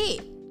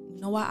forget, you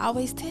know I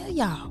always tell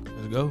y'all,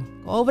 Let's go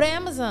over to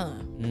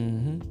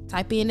Amazon,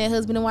 type in that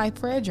husband and wife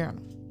prayer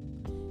journal,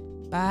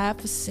 buy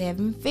it for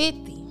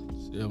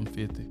 $7.50.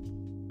 $7.50.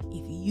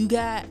 If you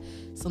got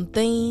some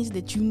things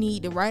that you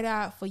need to write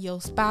out for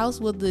your spouse,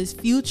 whether it's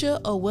future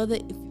or whether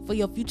it's for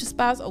your future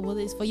spouse or whether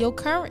it's for your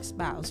current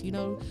spouse, you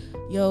know,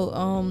 your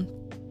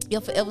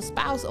forever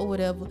spouse or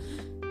whatever,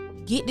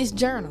 get this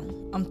journal.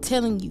 I'm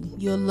telling you,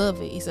 you'll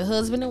love it. It's a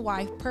husband and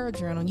wife prayer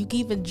journal. You can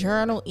even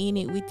journal in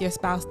it with your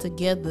spouse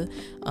together,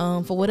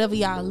 for whatever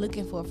y'all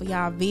looking for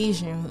y'all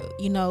vision,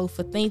 you know,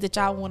 for things that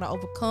y'all want to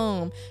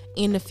overcome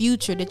in the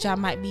future that y'all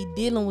might be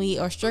dealing with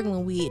or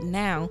struggling with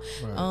now.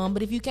 Right.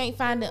 But if you can't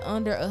find it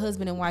under a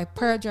husband and wife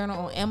prayer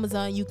journal on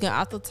Amazon, you can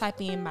also type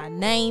in my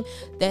name.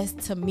 That's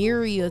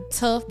Tamiria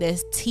Tough.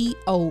 That's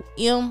TOMERIA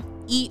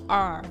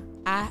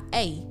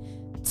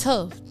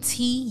Tough,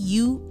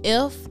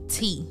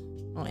 TUFT.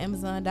 on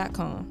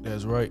Amazon.com.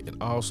 That's right.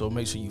 And also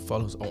make sure you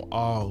follow us on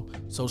all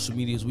social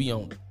medias. We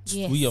on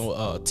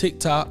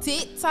TikTok.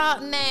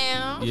 TikTok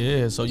now.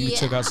 Yeah, so you can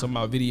check out some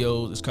of my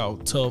videos. It's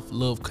called Tough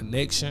Love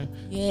Connection.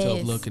 Yes.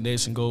 Tough Love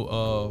Connection.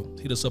 Go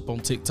hit us up on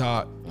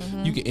TikTok.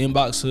 You can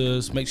inbox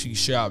us. Make sure you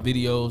share our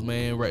videos,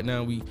 man. Right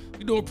now we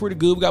doing pretty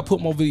good. We got to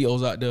put more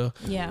videos out there.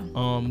 Yeah.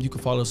 You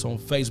can follow us on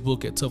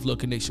Facebook at Tough Love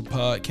Connection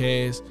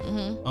Podcast.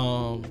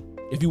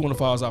 If you want to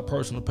follow us our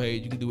personal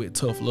page, you can do it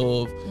Tough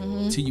Love,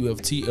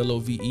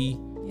 TUFTLOVE.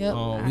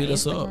 Yep, hit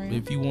us up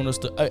if you want us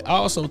to.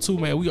 Also, too,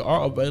 man, we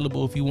are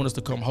available if you want us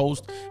to come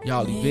host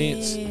y'all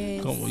events. We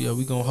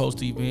gonna host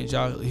the events.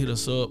 Y'all hit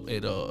us up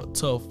at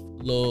Tough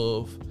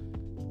Love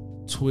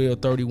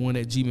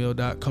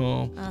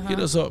 1231@gmail.com. Hit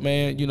us up,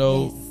 man. You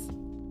know,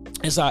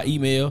 it's our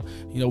email.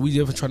 You know, we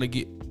definitely trying to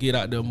get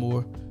out there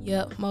more.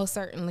 Yep, most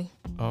certainly.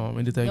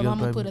 Anything Your else,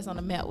 mama baby? put us on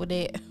the map with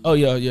that. Oh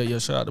yeah.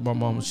 Shout out to my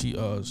mama. We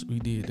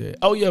did that.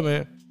 Oh yeah,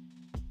 man.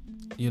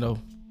 You know.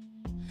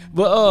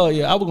 But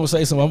I was gonna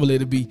say something. I'm gonna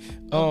let it be.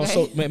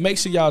 So man, make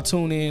sure y'all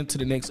tune in to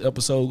the next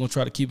episode. We're gonna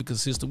try to keep it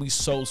consistent. We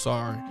so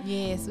sorry.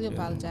 Yes, we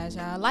apologize,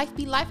 y'all. Life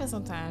be lifing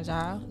sometimes,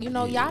 y'all. You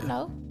know, y'all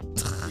know.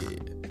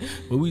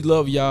 But we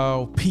love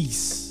y'all.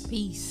 Peace.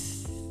 Peace.